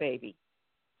cesarean baby.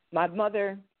 My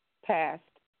mother passed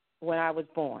when I was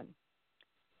born.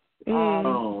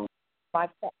 And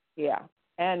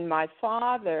my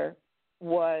father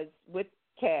was with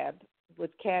Cab's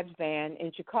band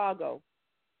in Chicago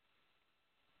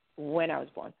when I was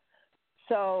born.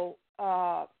 So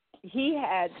he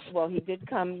did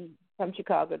come from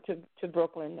Chicago to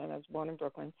Brooklyn, and I was born in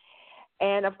Brooklyn.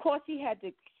 And of course, he had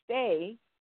to stay.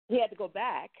 He had to go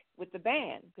back with the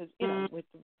band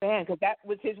because that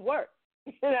was his work.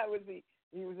 He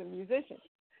was a musician.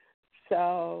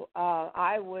 So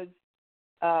I was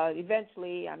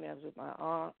eventually. I was with my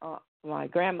aunt, my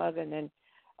grandmother, and then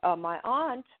my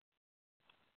aunt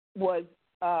was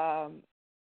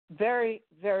very,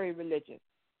 very religious.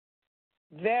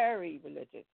 Very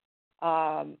religious.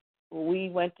 We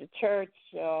went to church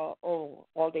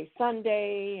all day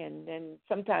Sunday, and then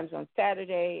sometimes on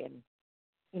Saturday. And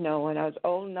when I was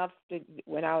old enough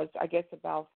when I was, I guess,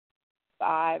 about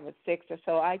 5 or 6 or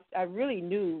so, I really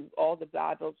knew all the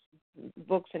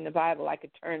books in the Bible. I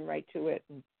could turn right to it.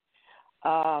 And,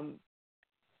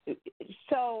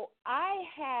 so I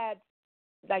had,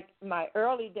 like, my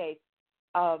early days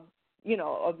of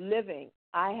living.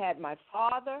 I had my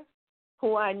father,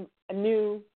 who I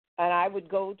knew, and I would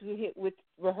go to with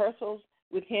rehearsals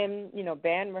with him,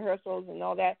 band rehearsals and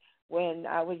all that. When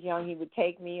I was young, he would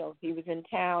take me, or if he was in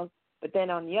town. But then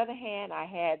on the other hand, I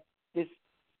had this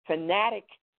fanatic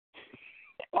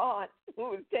aunt who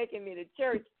was taking me to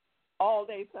church all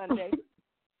day Sunday.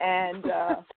 And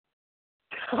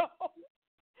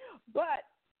but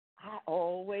I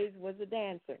always was a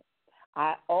dancer.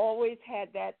 I always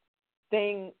had that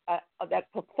thing,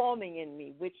 that performing in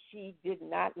me, which she did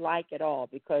not like at all,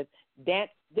 because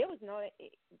there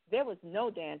was no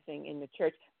dancing in the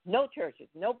church, no churches,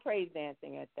 no praise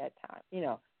dancing at that time,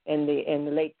 in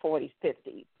the late 40s,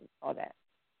 50s, all that.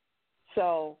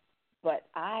 So, but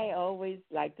I always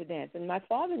liked to dance, and my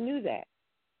father knew that.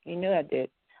 He knew I did.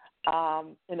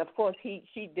 And of course,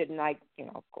 she didn't like,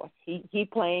 of course, he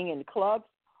playing in clubs.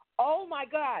 Oh my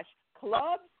gosh,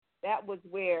 clubs! That was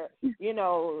where,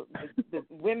 the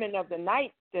women of the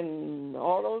night and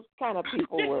all those kind of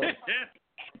people were.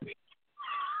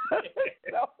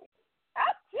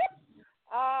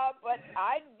 But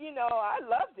I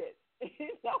loved it.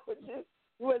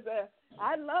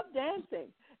 I loved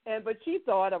dancing. But she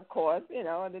thought, of course,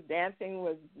 the dancing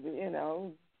was,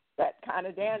 that kind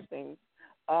of dancing.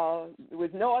 There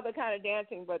was no other kind of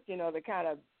dancing but, the kind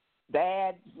of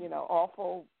bad,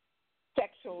 awful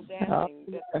sexual dancing.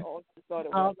 That's all she thought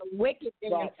it was. The wicked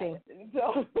dancing.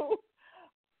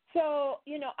 So,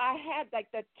 I had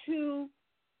like the two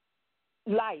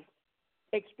life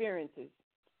experiences,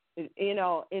 in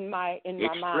my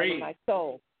mind, in my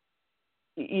soul.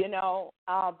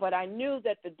 But I knew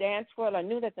that the dance world, I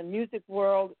knew that the music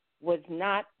world was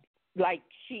not like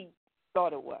she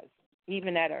thought it was,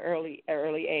 even at an early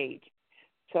age.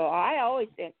 So I always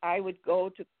said I would go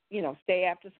to, stay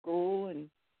after school and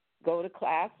go to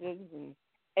classes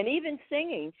and even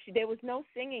singing. There was no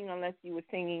singing unless you were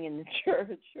singing in the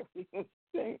church,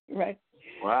 right?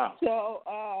 Wow. So,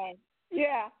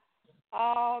 yeah.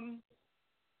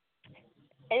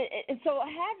 And so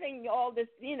having all this,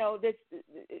 this,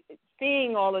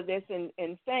 seeing all of this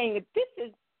and saying that this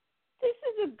is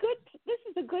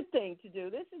a good thing to do.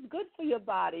 This is good for your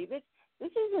body. This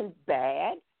isn't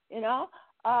bad,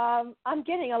 I'm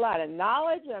getting a lot of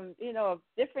knowledge, of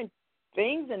different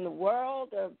things in the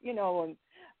world, of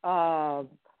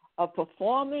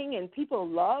performing, and people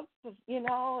love,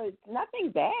 it's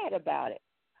nothing bad about it.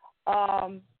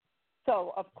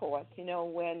 So of course,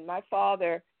 when my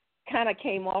father kind of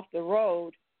came off the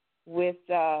road with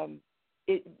early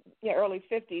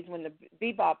 50s, when the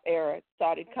bebop era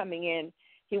started coming in,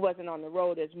 he wasn't on the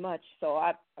road as much, so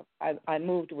I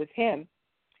moved with him,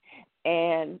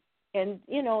 and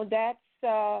that's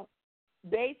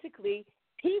basically,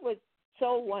 he was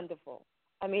so wonderful.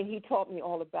 I mean, he taught me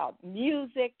all about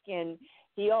music, and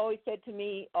he always said to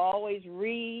me, always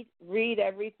read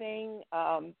everything,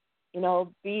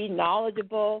 be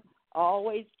knowledgeable,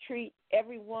 always treat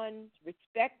everyone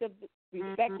respectively.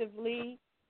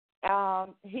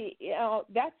 He,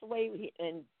 that's the way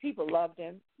and people loved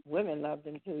him. Women loved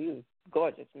him too. He was a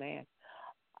gorgeous man.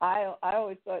 I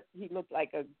always thought he looked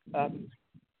like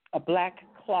a black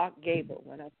Clark Gable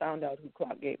when I found out who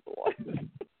Clark Gable was.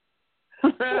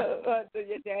 So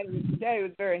your daddy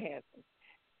was very handsome,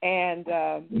 and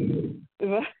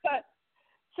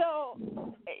so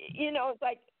it's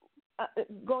like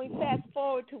going fast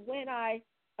forward to when I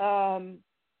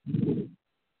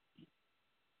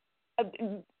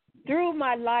through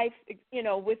my life,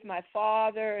 with my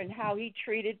father and how he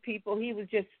treated people, he was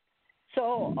just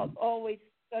so always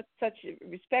such a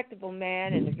respectable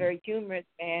man and a very humorous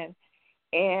man.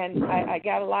 And I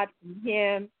got a lot from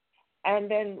him. And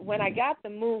then when I got the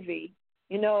movie,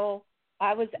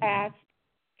 I was asked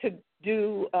to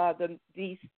do the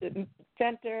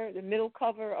middle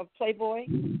cover of Playboy,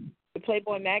 the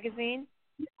Playboy magazine.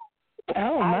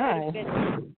 Oh, my.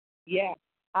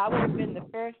 I would have been the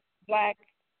first black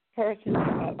person,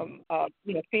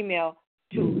 female,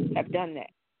 to have done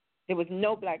that. There was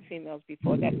no black females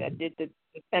before that did the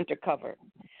center cover.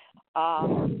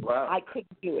 Wow. I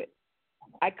couldn't do it.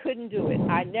 I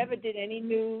never did any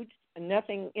nudes,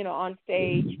 nothing, on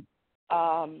stage.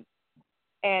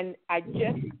 And I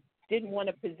just didn't want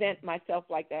to present myself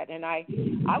like that. And I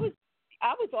was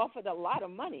offered a lot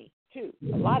of money too,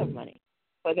 for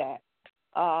that.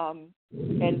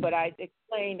 But I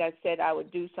explained. I said I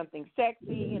would do something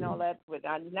sexy, but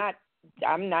I'm not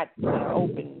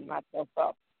opening myself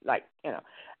up.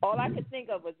 All I could think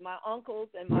of was my uncles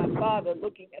and my father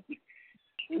looking at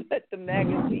the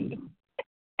magazine.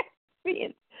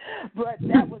 But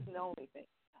that was the only thing.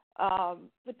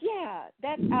 But yeah,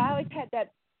 I always had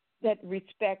that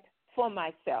respect for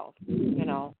myself,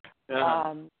 to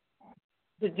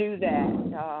do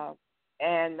that.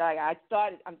 And I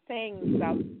started. I'm saying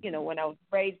about when I was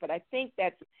raised, but I think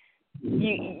that's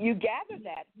you gather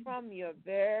that from your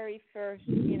very first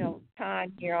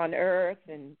time here on Earth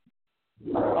and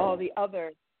all the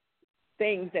other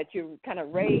things that you're kind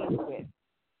of raised with.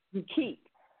 You keep.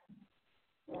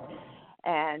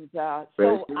 And so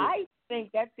I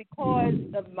think that's because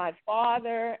of my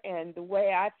father and the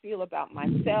way I feel about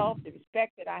myself, the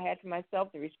respect that I had for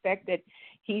myself, the respect that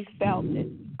he felt that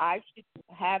I should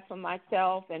have for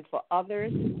myself and for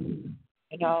others,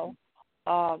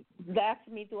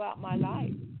 lasted me throughout my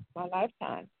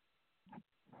lifetime.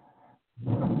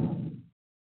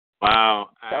 Wow.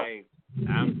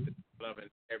 I'm loving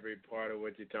every part of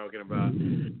what you're talking about.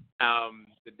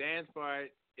 The dance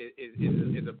part is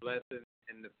a blessing,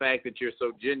 and the fact that you're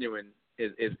so genuine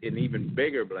is an even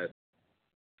bigger blessing.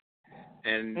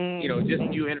 And just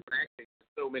you interacting with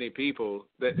so many people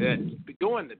that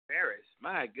going to Paris,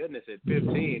 my goodness, at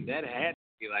 15, that had to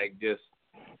be like just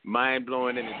mind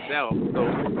blowing in itself. So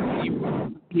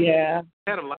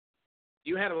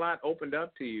you had a lot opened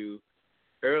up to you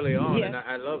early on, yes. And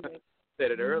I love that you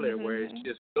said it earlier, where it's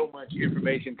just so much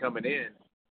information coming in.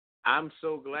 I'm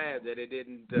so glad that it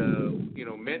didn't,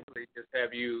 mentally just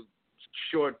have you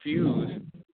short fuse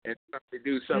and try to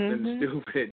do something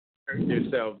stupid, hurt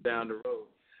yourself down the road.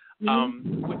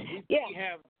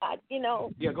 Yeah,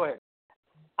 go ahead.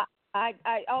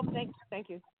 Thank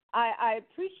you. I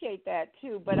appreciate that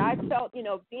too, but I felt,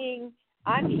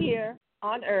 I'm here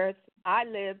on Earth. I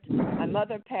lived. My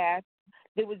mother passed.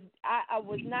 I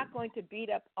was not going to beat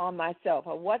up on myself.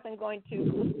 I wasn't going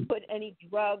to put any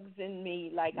drugs in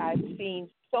me like I've seen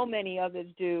so many others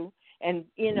do, and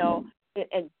and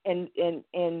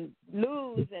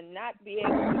lose and not be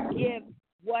able to give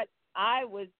what I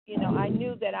was. I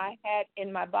knew that I had in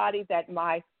my body, that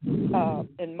my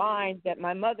in mind, that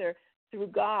my mother through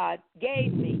God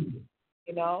gave me.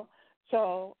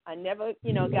 So I never,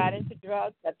 got into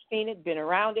drugs. I've seen it, been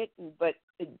around it, but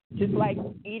just like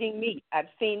eating meat. I've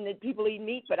seen that people eat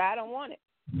meat, but I don't want it.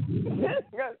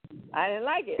 I didn't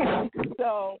like it,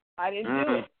 so I didn't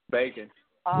do it. Bacon.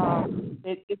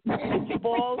 It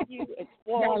spoils you. It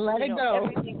spoils let it go.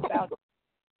 Everything about it.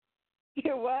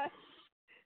 You what?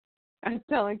 I'm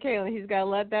telling Kaylin he's got to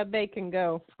let that bacon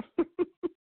go.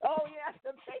 Oh yeah,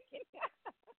 the bacon.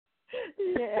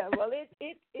 Yeah, well,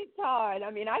 it's hard.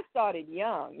 I mean, I started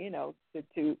young, I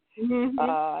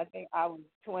think I was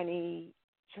 26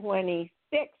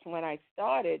 when I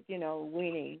started,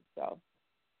 weaning. So,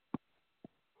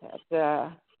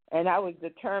 and I was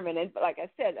determined. And like I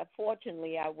said,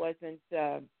 fortunately, I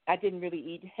didn't really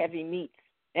eat heavy meats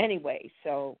anyway.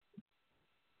 So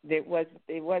it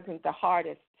wasn't the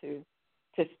hardest to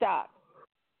stop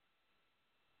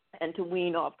and to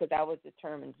wean off, because I was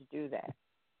determined to do that.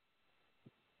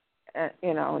 And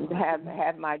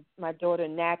have my daughter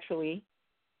naturally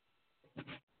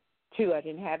too. I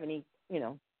didn't have any,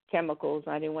 chemicals.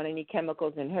 I didn't want any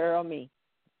chemicals in her or me.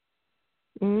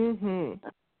 Well,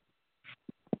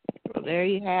 there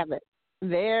you have it.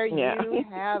 You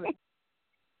have it.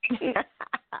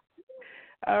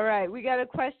 All right, we got a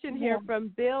question here from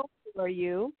Bill for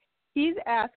you. He's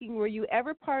asking, were you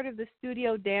ever part of the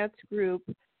studio dance group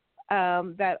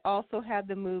that also had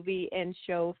the movie and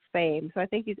show Fame? So I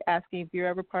think he's asking if you're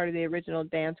ever part of the original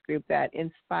dance group that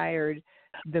inspired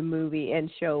the movie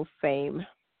and show Fame.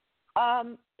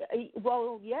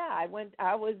 Well, yeah, I went.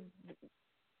 I was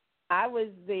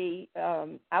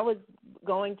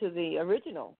going to the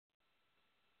original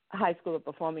High School of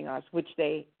Performing Arts, which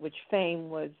Fame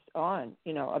was on,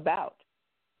 about.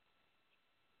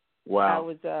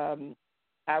 Wow.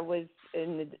 I was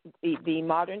in the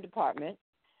modern department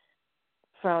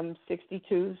from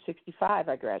 62, 65.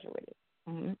 I graduated.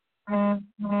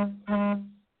 Mm-hmm.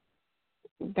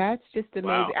 That's just amazing.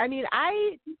 Wow. I mean,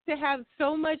 I used to have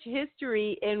so much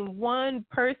history in one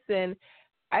person.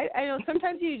 I know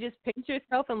sometimes you just pinch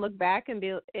yourself and look back and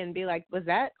be like, was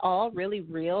that all really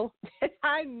real?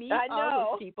 I meet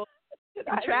all those people,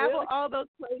 travel all those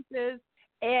places,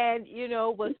 and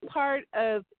was part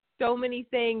of so many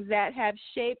things that have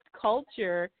shaped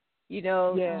culture.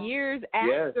 Years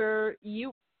after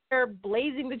you were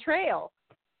blazing the trail.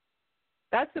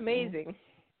 That's amazing.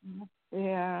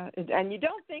 Yeah, and you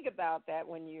don't think about that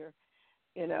when you're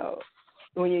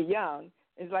young.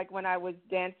 It's like when I was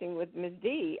dancing with Miss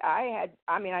D. I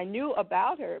knew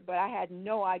about her, but I had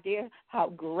no idea how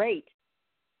great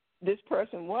this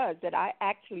person was that I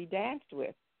actually danced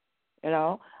with. In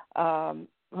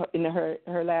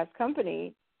her last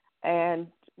company, and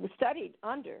studied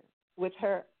under with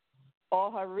her. All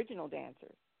her original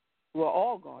dancers were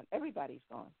all gone. Everybody's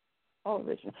gone. All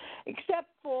original, except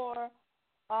for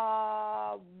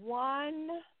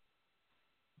one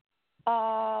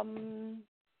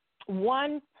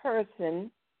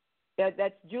person.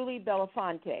 That's Julie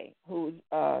Belafonte, who's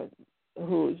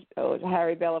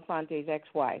Harry Belafonte's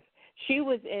ex-wife. She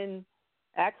was in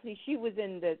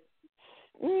the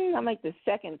I'm like the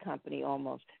second company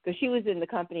almost, because she was in the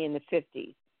company in the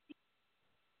 50s.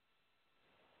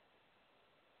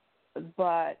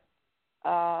 But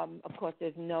of course,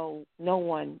 there's no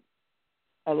one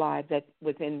alive that's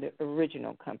within the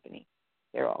original company.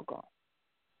 They're all gone.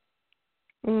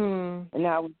 And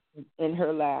now in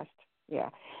her last,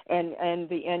 and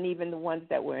even the ones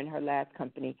that were in her last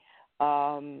company,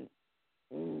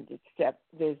 except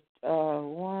there's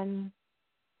one.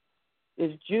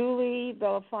 There's Julie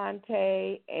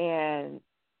Belafonte and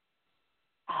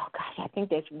I think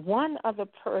there's one other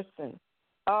person.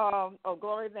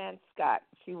 Gloria Van Scott.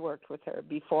 She worked with her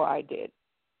before I did.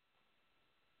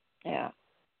 Yeah.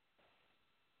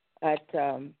 That's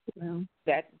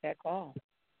all.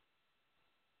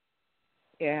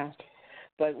 Yeah.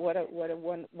 But what a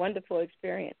wonderful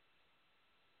experience.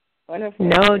 Wonderful.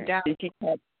 No experience.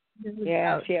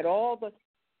 doubt. She had all the.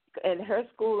 In her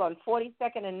school on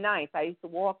 42nd and 9th, I used to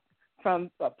walk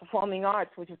from Performing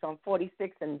Arts, which is on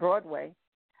 46th and Broadway.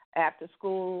 After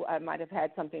school, I might have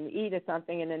had something to eat or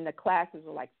something, and then the classes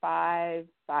were like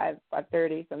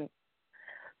 5:30, something.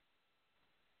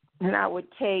 And I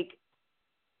would take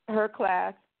her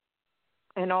class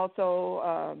and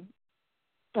also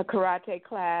a karate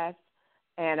class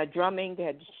and a drumming.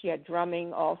 She had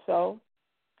drumming also.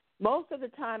 Most of the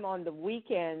time on the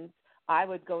weekends, I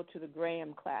would go to the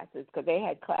Graham classes because they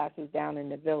had classes down in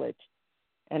the village,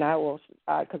 and I will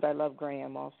because I love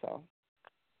Graham also.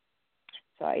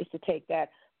 So I used to take that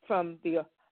from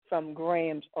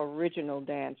Graham's original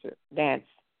dancers and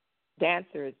dance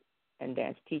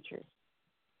teachers.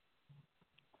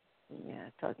 Yeah,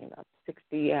 talking about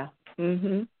 60. Yeah.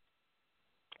 Mhm.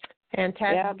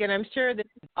 Fantastic, yeah. And I'm sure that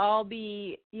will all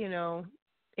be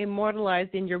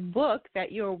immortalized in your book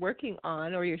that you're working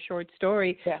on, or your short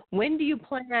story. Yeah. When do you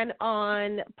plan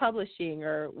on publishing,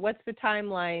 or what's the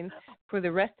timeline for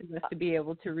the rest of us to be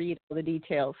able to read all the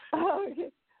details?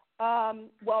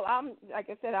 Well, I'm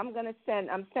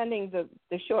sending the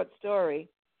short story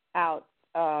out,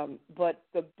 but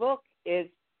the book is.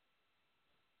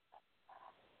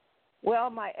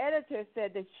 Well, my editor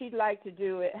said that she'd like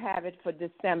to have it for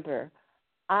December.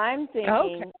 I'm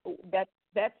thinking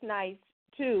that's nice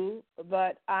too,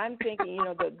 but I'm thinking,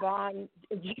 the bond.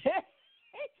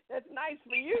 That's nice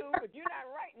for you, but you're not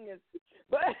writing this.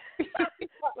 But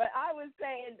I was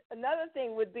saying another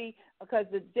thing would be because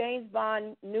the James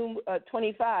Bond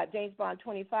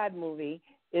 25 movie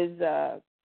is,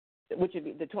 which would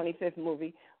be the 25th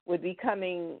movie, would be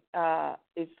coming.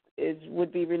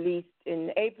 Would be released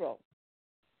in April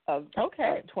of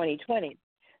 2020.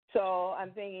 So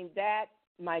I'm thinking that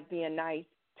might be a nice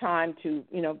time to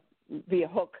be a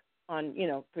hook on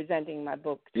presenting my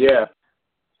book. Yeah.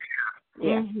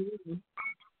 Yeah. Mm-hmm.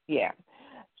 Yeah.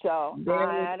 So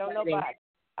I don't know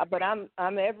but I'm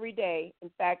every day. In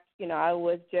fact, I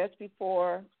was just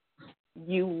before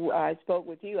I spoke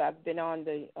with you. I've been on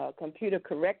the computer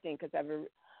correcting because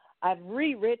I've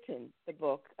rewritten the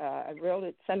book. I wrote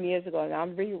it some years ago, and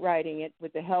I'm rewriting it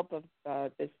with the help of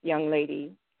this young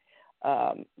lady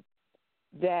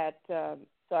that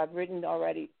So I've written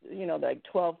already, like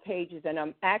 12 pages, and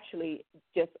I'm actually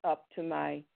just up to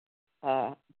my,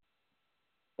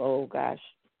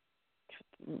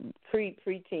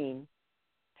 preteen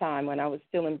time when I was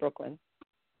still in Brooklyn.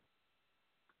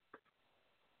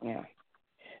 Yeah.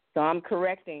 So I'm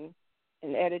correcting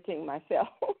and editing myself.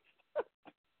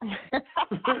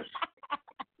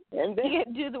 And then you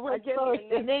do the work first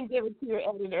and then give it to your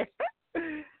editor.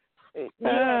 This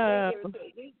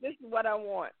is what I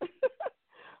want.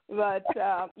 But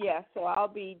so I'll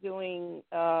be doing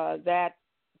that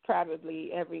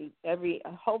probably every.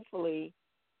 Hopefully,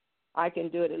 I can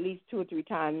do it at least 2 or 3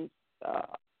 times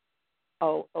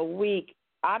a week.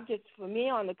 I'm just, for me,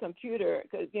 on the computer,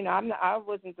 because I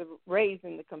wasn't raised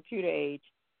in the computer age,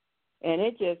 and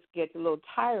it just gets a little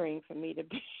tiring for me to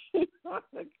be on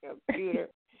the computer,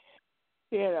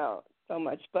 so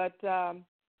much. But I'm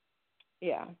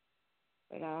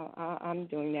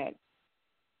doing that.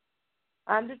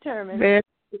 I'm determined. Very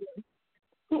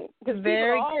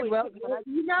good. Well,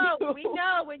 we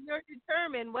know when you're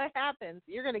determined, what happens.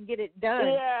 You're going to get it done.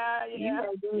 Yeah. You're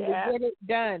going to get it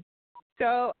done.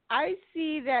 So I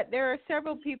see that there are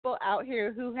several people out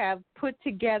here who have put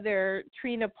together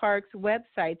Trina Parks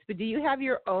websites, but do you have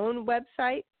your own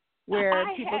website where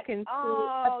people can see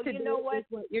up to date with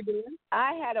what you're doing?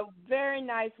 I had a very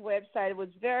nice website. It was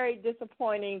very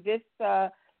disappointing. This a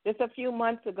few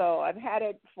months ago. I've had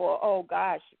it for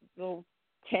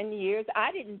 10 years.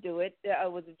 I didn't do it. I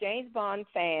was a James Bond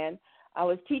fan. I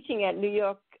was teaching at New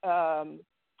York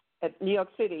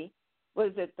City.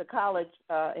 Was at the college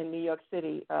in New York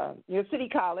City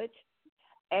College,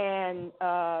 and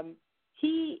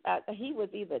he was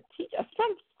either teacher,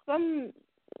 some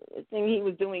thing he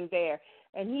was doing there,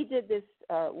 and he did this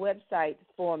website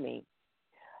for me.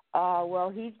 Well,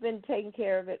 he's been taking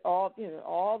care of it all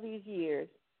these years,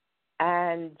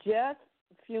 and just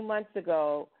a few months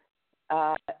ago,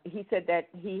 he said that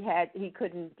he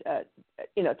couldn't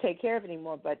take care of it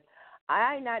anymore. But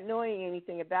I, not knowing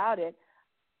anything about it,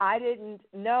 I didn't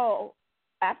know.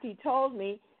 After he told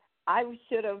me, I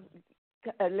should have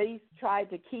at least tried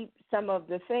to keep some of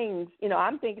the things.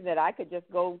 I'm thinking that I could just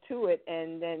go to it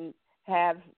and then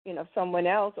have, someone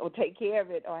else or take care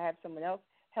of it, or have someone else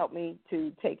help me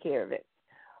to take care of it.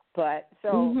 But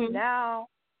so now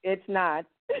it's not.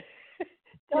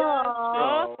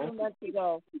 Aww. 2 months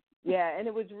ago. Yeah, and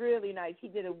it was really nice. He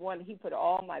did he put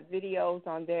all my videos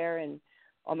on there and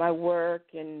all my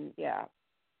work, and yeah.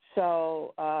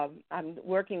 So I'm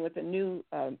working with a new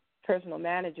personal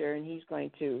manager, and he's going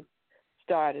to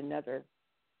start another,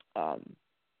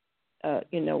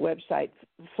 website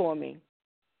for me.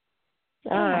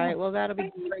 All right. Well, that'll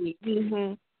be great.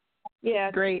 Mm-hmm. Yeah,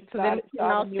 great. So then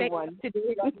I'll stay one. To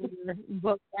do when your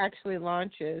book actually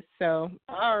launches. So,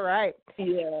 all right.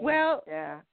 Yeah. Well,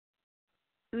 yeah.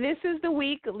 This is the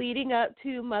week leading up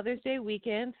to Mother's Day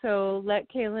weekend. So let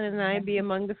Kaylin and I be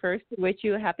among the first to wish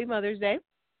you a happy Mother's Day.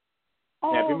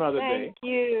 Oh, Happy Mother's Day.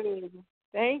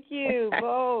 Thank you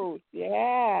both.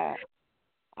 Yeah.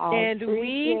 And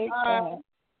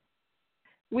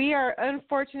we are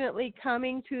unfortunately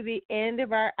coming to the end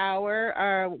of our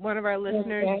hour. One of our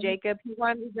listeners, Jacob, he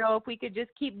wanted to know if we could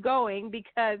just keep going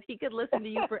because he could listen to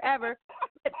you forever.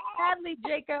 But sadly,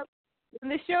 Jacob, when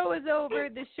the show is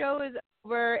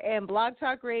over, and Blog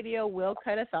Talk Radio will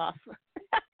cut us off.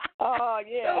 Oh,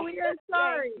 yeah. So we are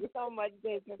sorry. Thank you so much,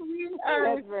 Jacob. We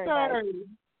are sorry.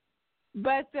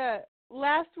 Nice. But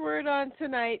last word on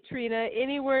tonight, Trina,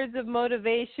 any words of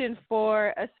motivation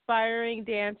for aspiring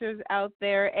dancers out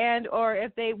there, and or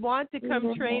if they want to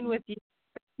come train with you,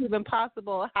 if even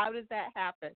possible, how does that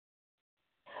happen?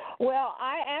 Well,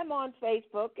 I am on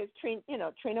Facebook as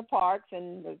Trina Parks,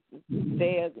 and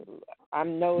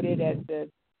I'm noted as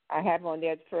I have on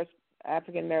there the first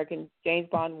African American James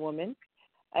Bond woman,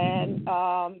 and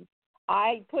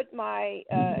I put my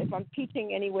if I'm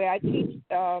teaching anywhere, I teach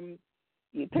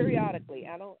periodically.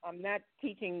 I'm not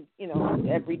teaching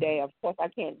every day. Of course, I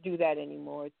can't do that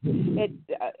anymore. It's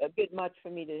a bit much for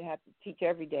me to have to teach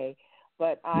every day,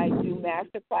 but I do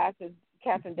master classes,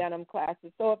 Catherine Denham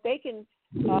classes. So if they can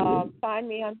find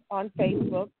me on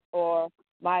Facebook or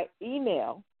my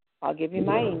email, I'll give you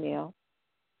my email.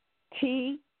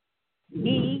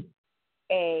 TEAB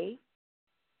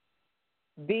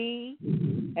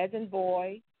as in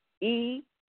boy, E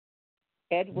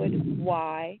Edward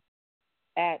Y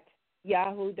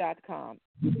 @yahoo.com,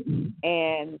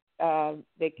 and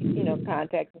they can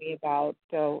contact me about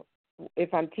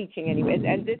if I'm teaching anywhere.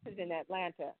 And this is in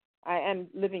Atlanta. I am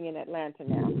living in Atlanta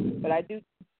now, but I do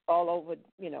all over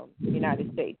the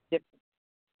United States,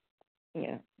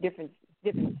 different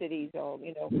cities, or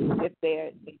if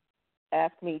they're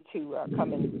asked me to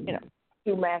come and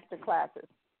do master classes.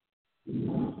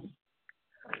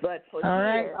 But for all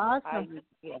right, here, awesome.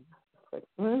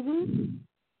 Mhm.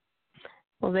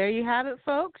 Well, there you have it,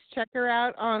 folks. Check her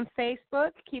out on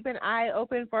Facebook. Keep an eye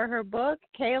open for her book.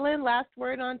 Kaylin, last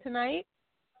word on tonight?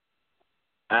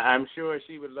 I'm sure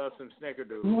she would love some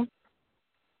snickerdoodles.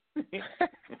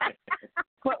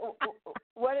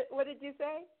 What did you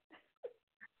say?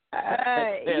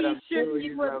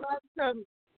 You would love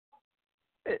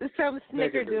some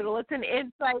snickerdoodle. It's an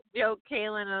inside joke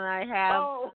Kaylin and I have.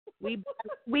 Oh.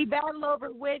 We battle over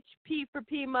which P for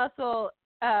P muscle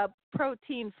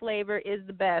protein flavor is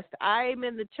the best. I'm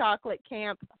in the chocolate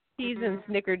camp. He's in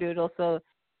snickerdoodle, so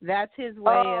that's his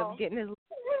way of getting his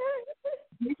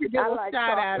snickerdoodle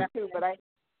shot out of too, but I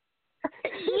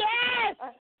yes.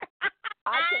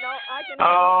 I can.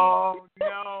 Oh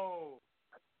no.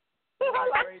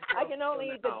 I can only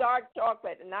eat the dark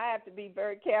chocolate, and I have to be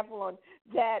very careful on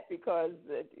that because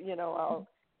it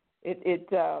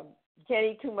can't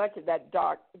eat too much of that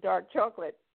dark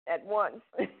chocolate at once.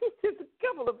 Just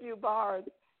a few bars.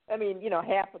 I mean,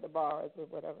 half of the bars or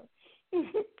whatever.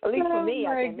 At least for me,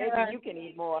 I think maybe you can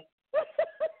eat more.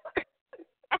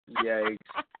 Yikes.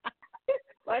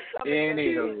 My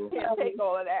stomach can't take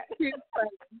all of that.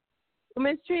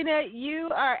 Miss Trina, you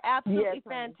are absolutely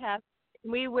fantastic.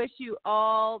 We wish you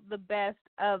all the best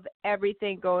of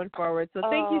everything going forward. So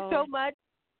thank you so much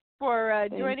for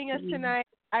joining us tonight.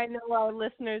 I know our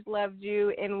listeners loved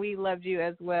you, and we loved you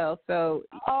as well. So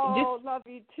love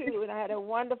you too. And I had a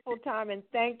wonderful time, and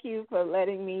thank you for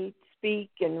letting me speak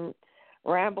and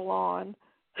ramble on.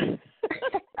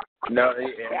 No,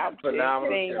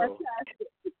 phenomenal.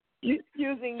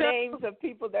 Using names of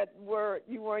people that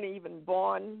you weren't even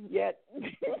born yet.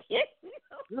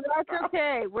 That's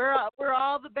okay. We're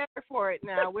all the better for it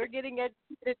now. We're getting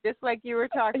educated just like you were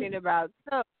talking about.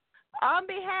 So, on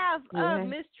behalf of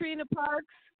Miss Trina Parks,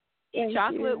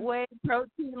 Chocolate Wave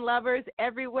protein lovers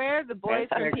everywhere, the boys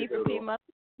from P4P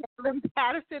Muscle, Kevin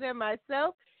Patterson, and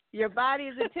myself, your body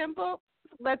is a temple.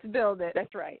 Let's build it.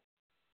 That's right.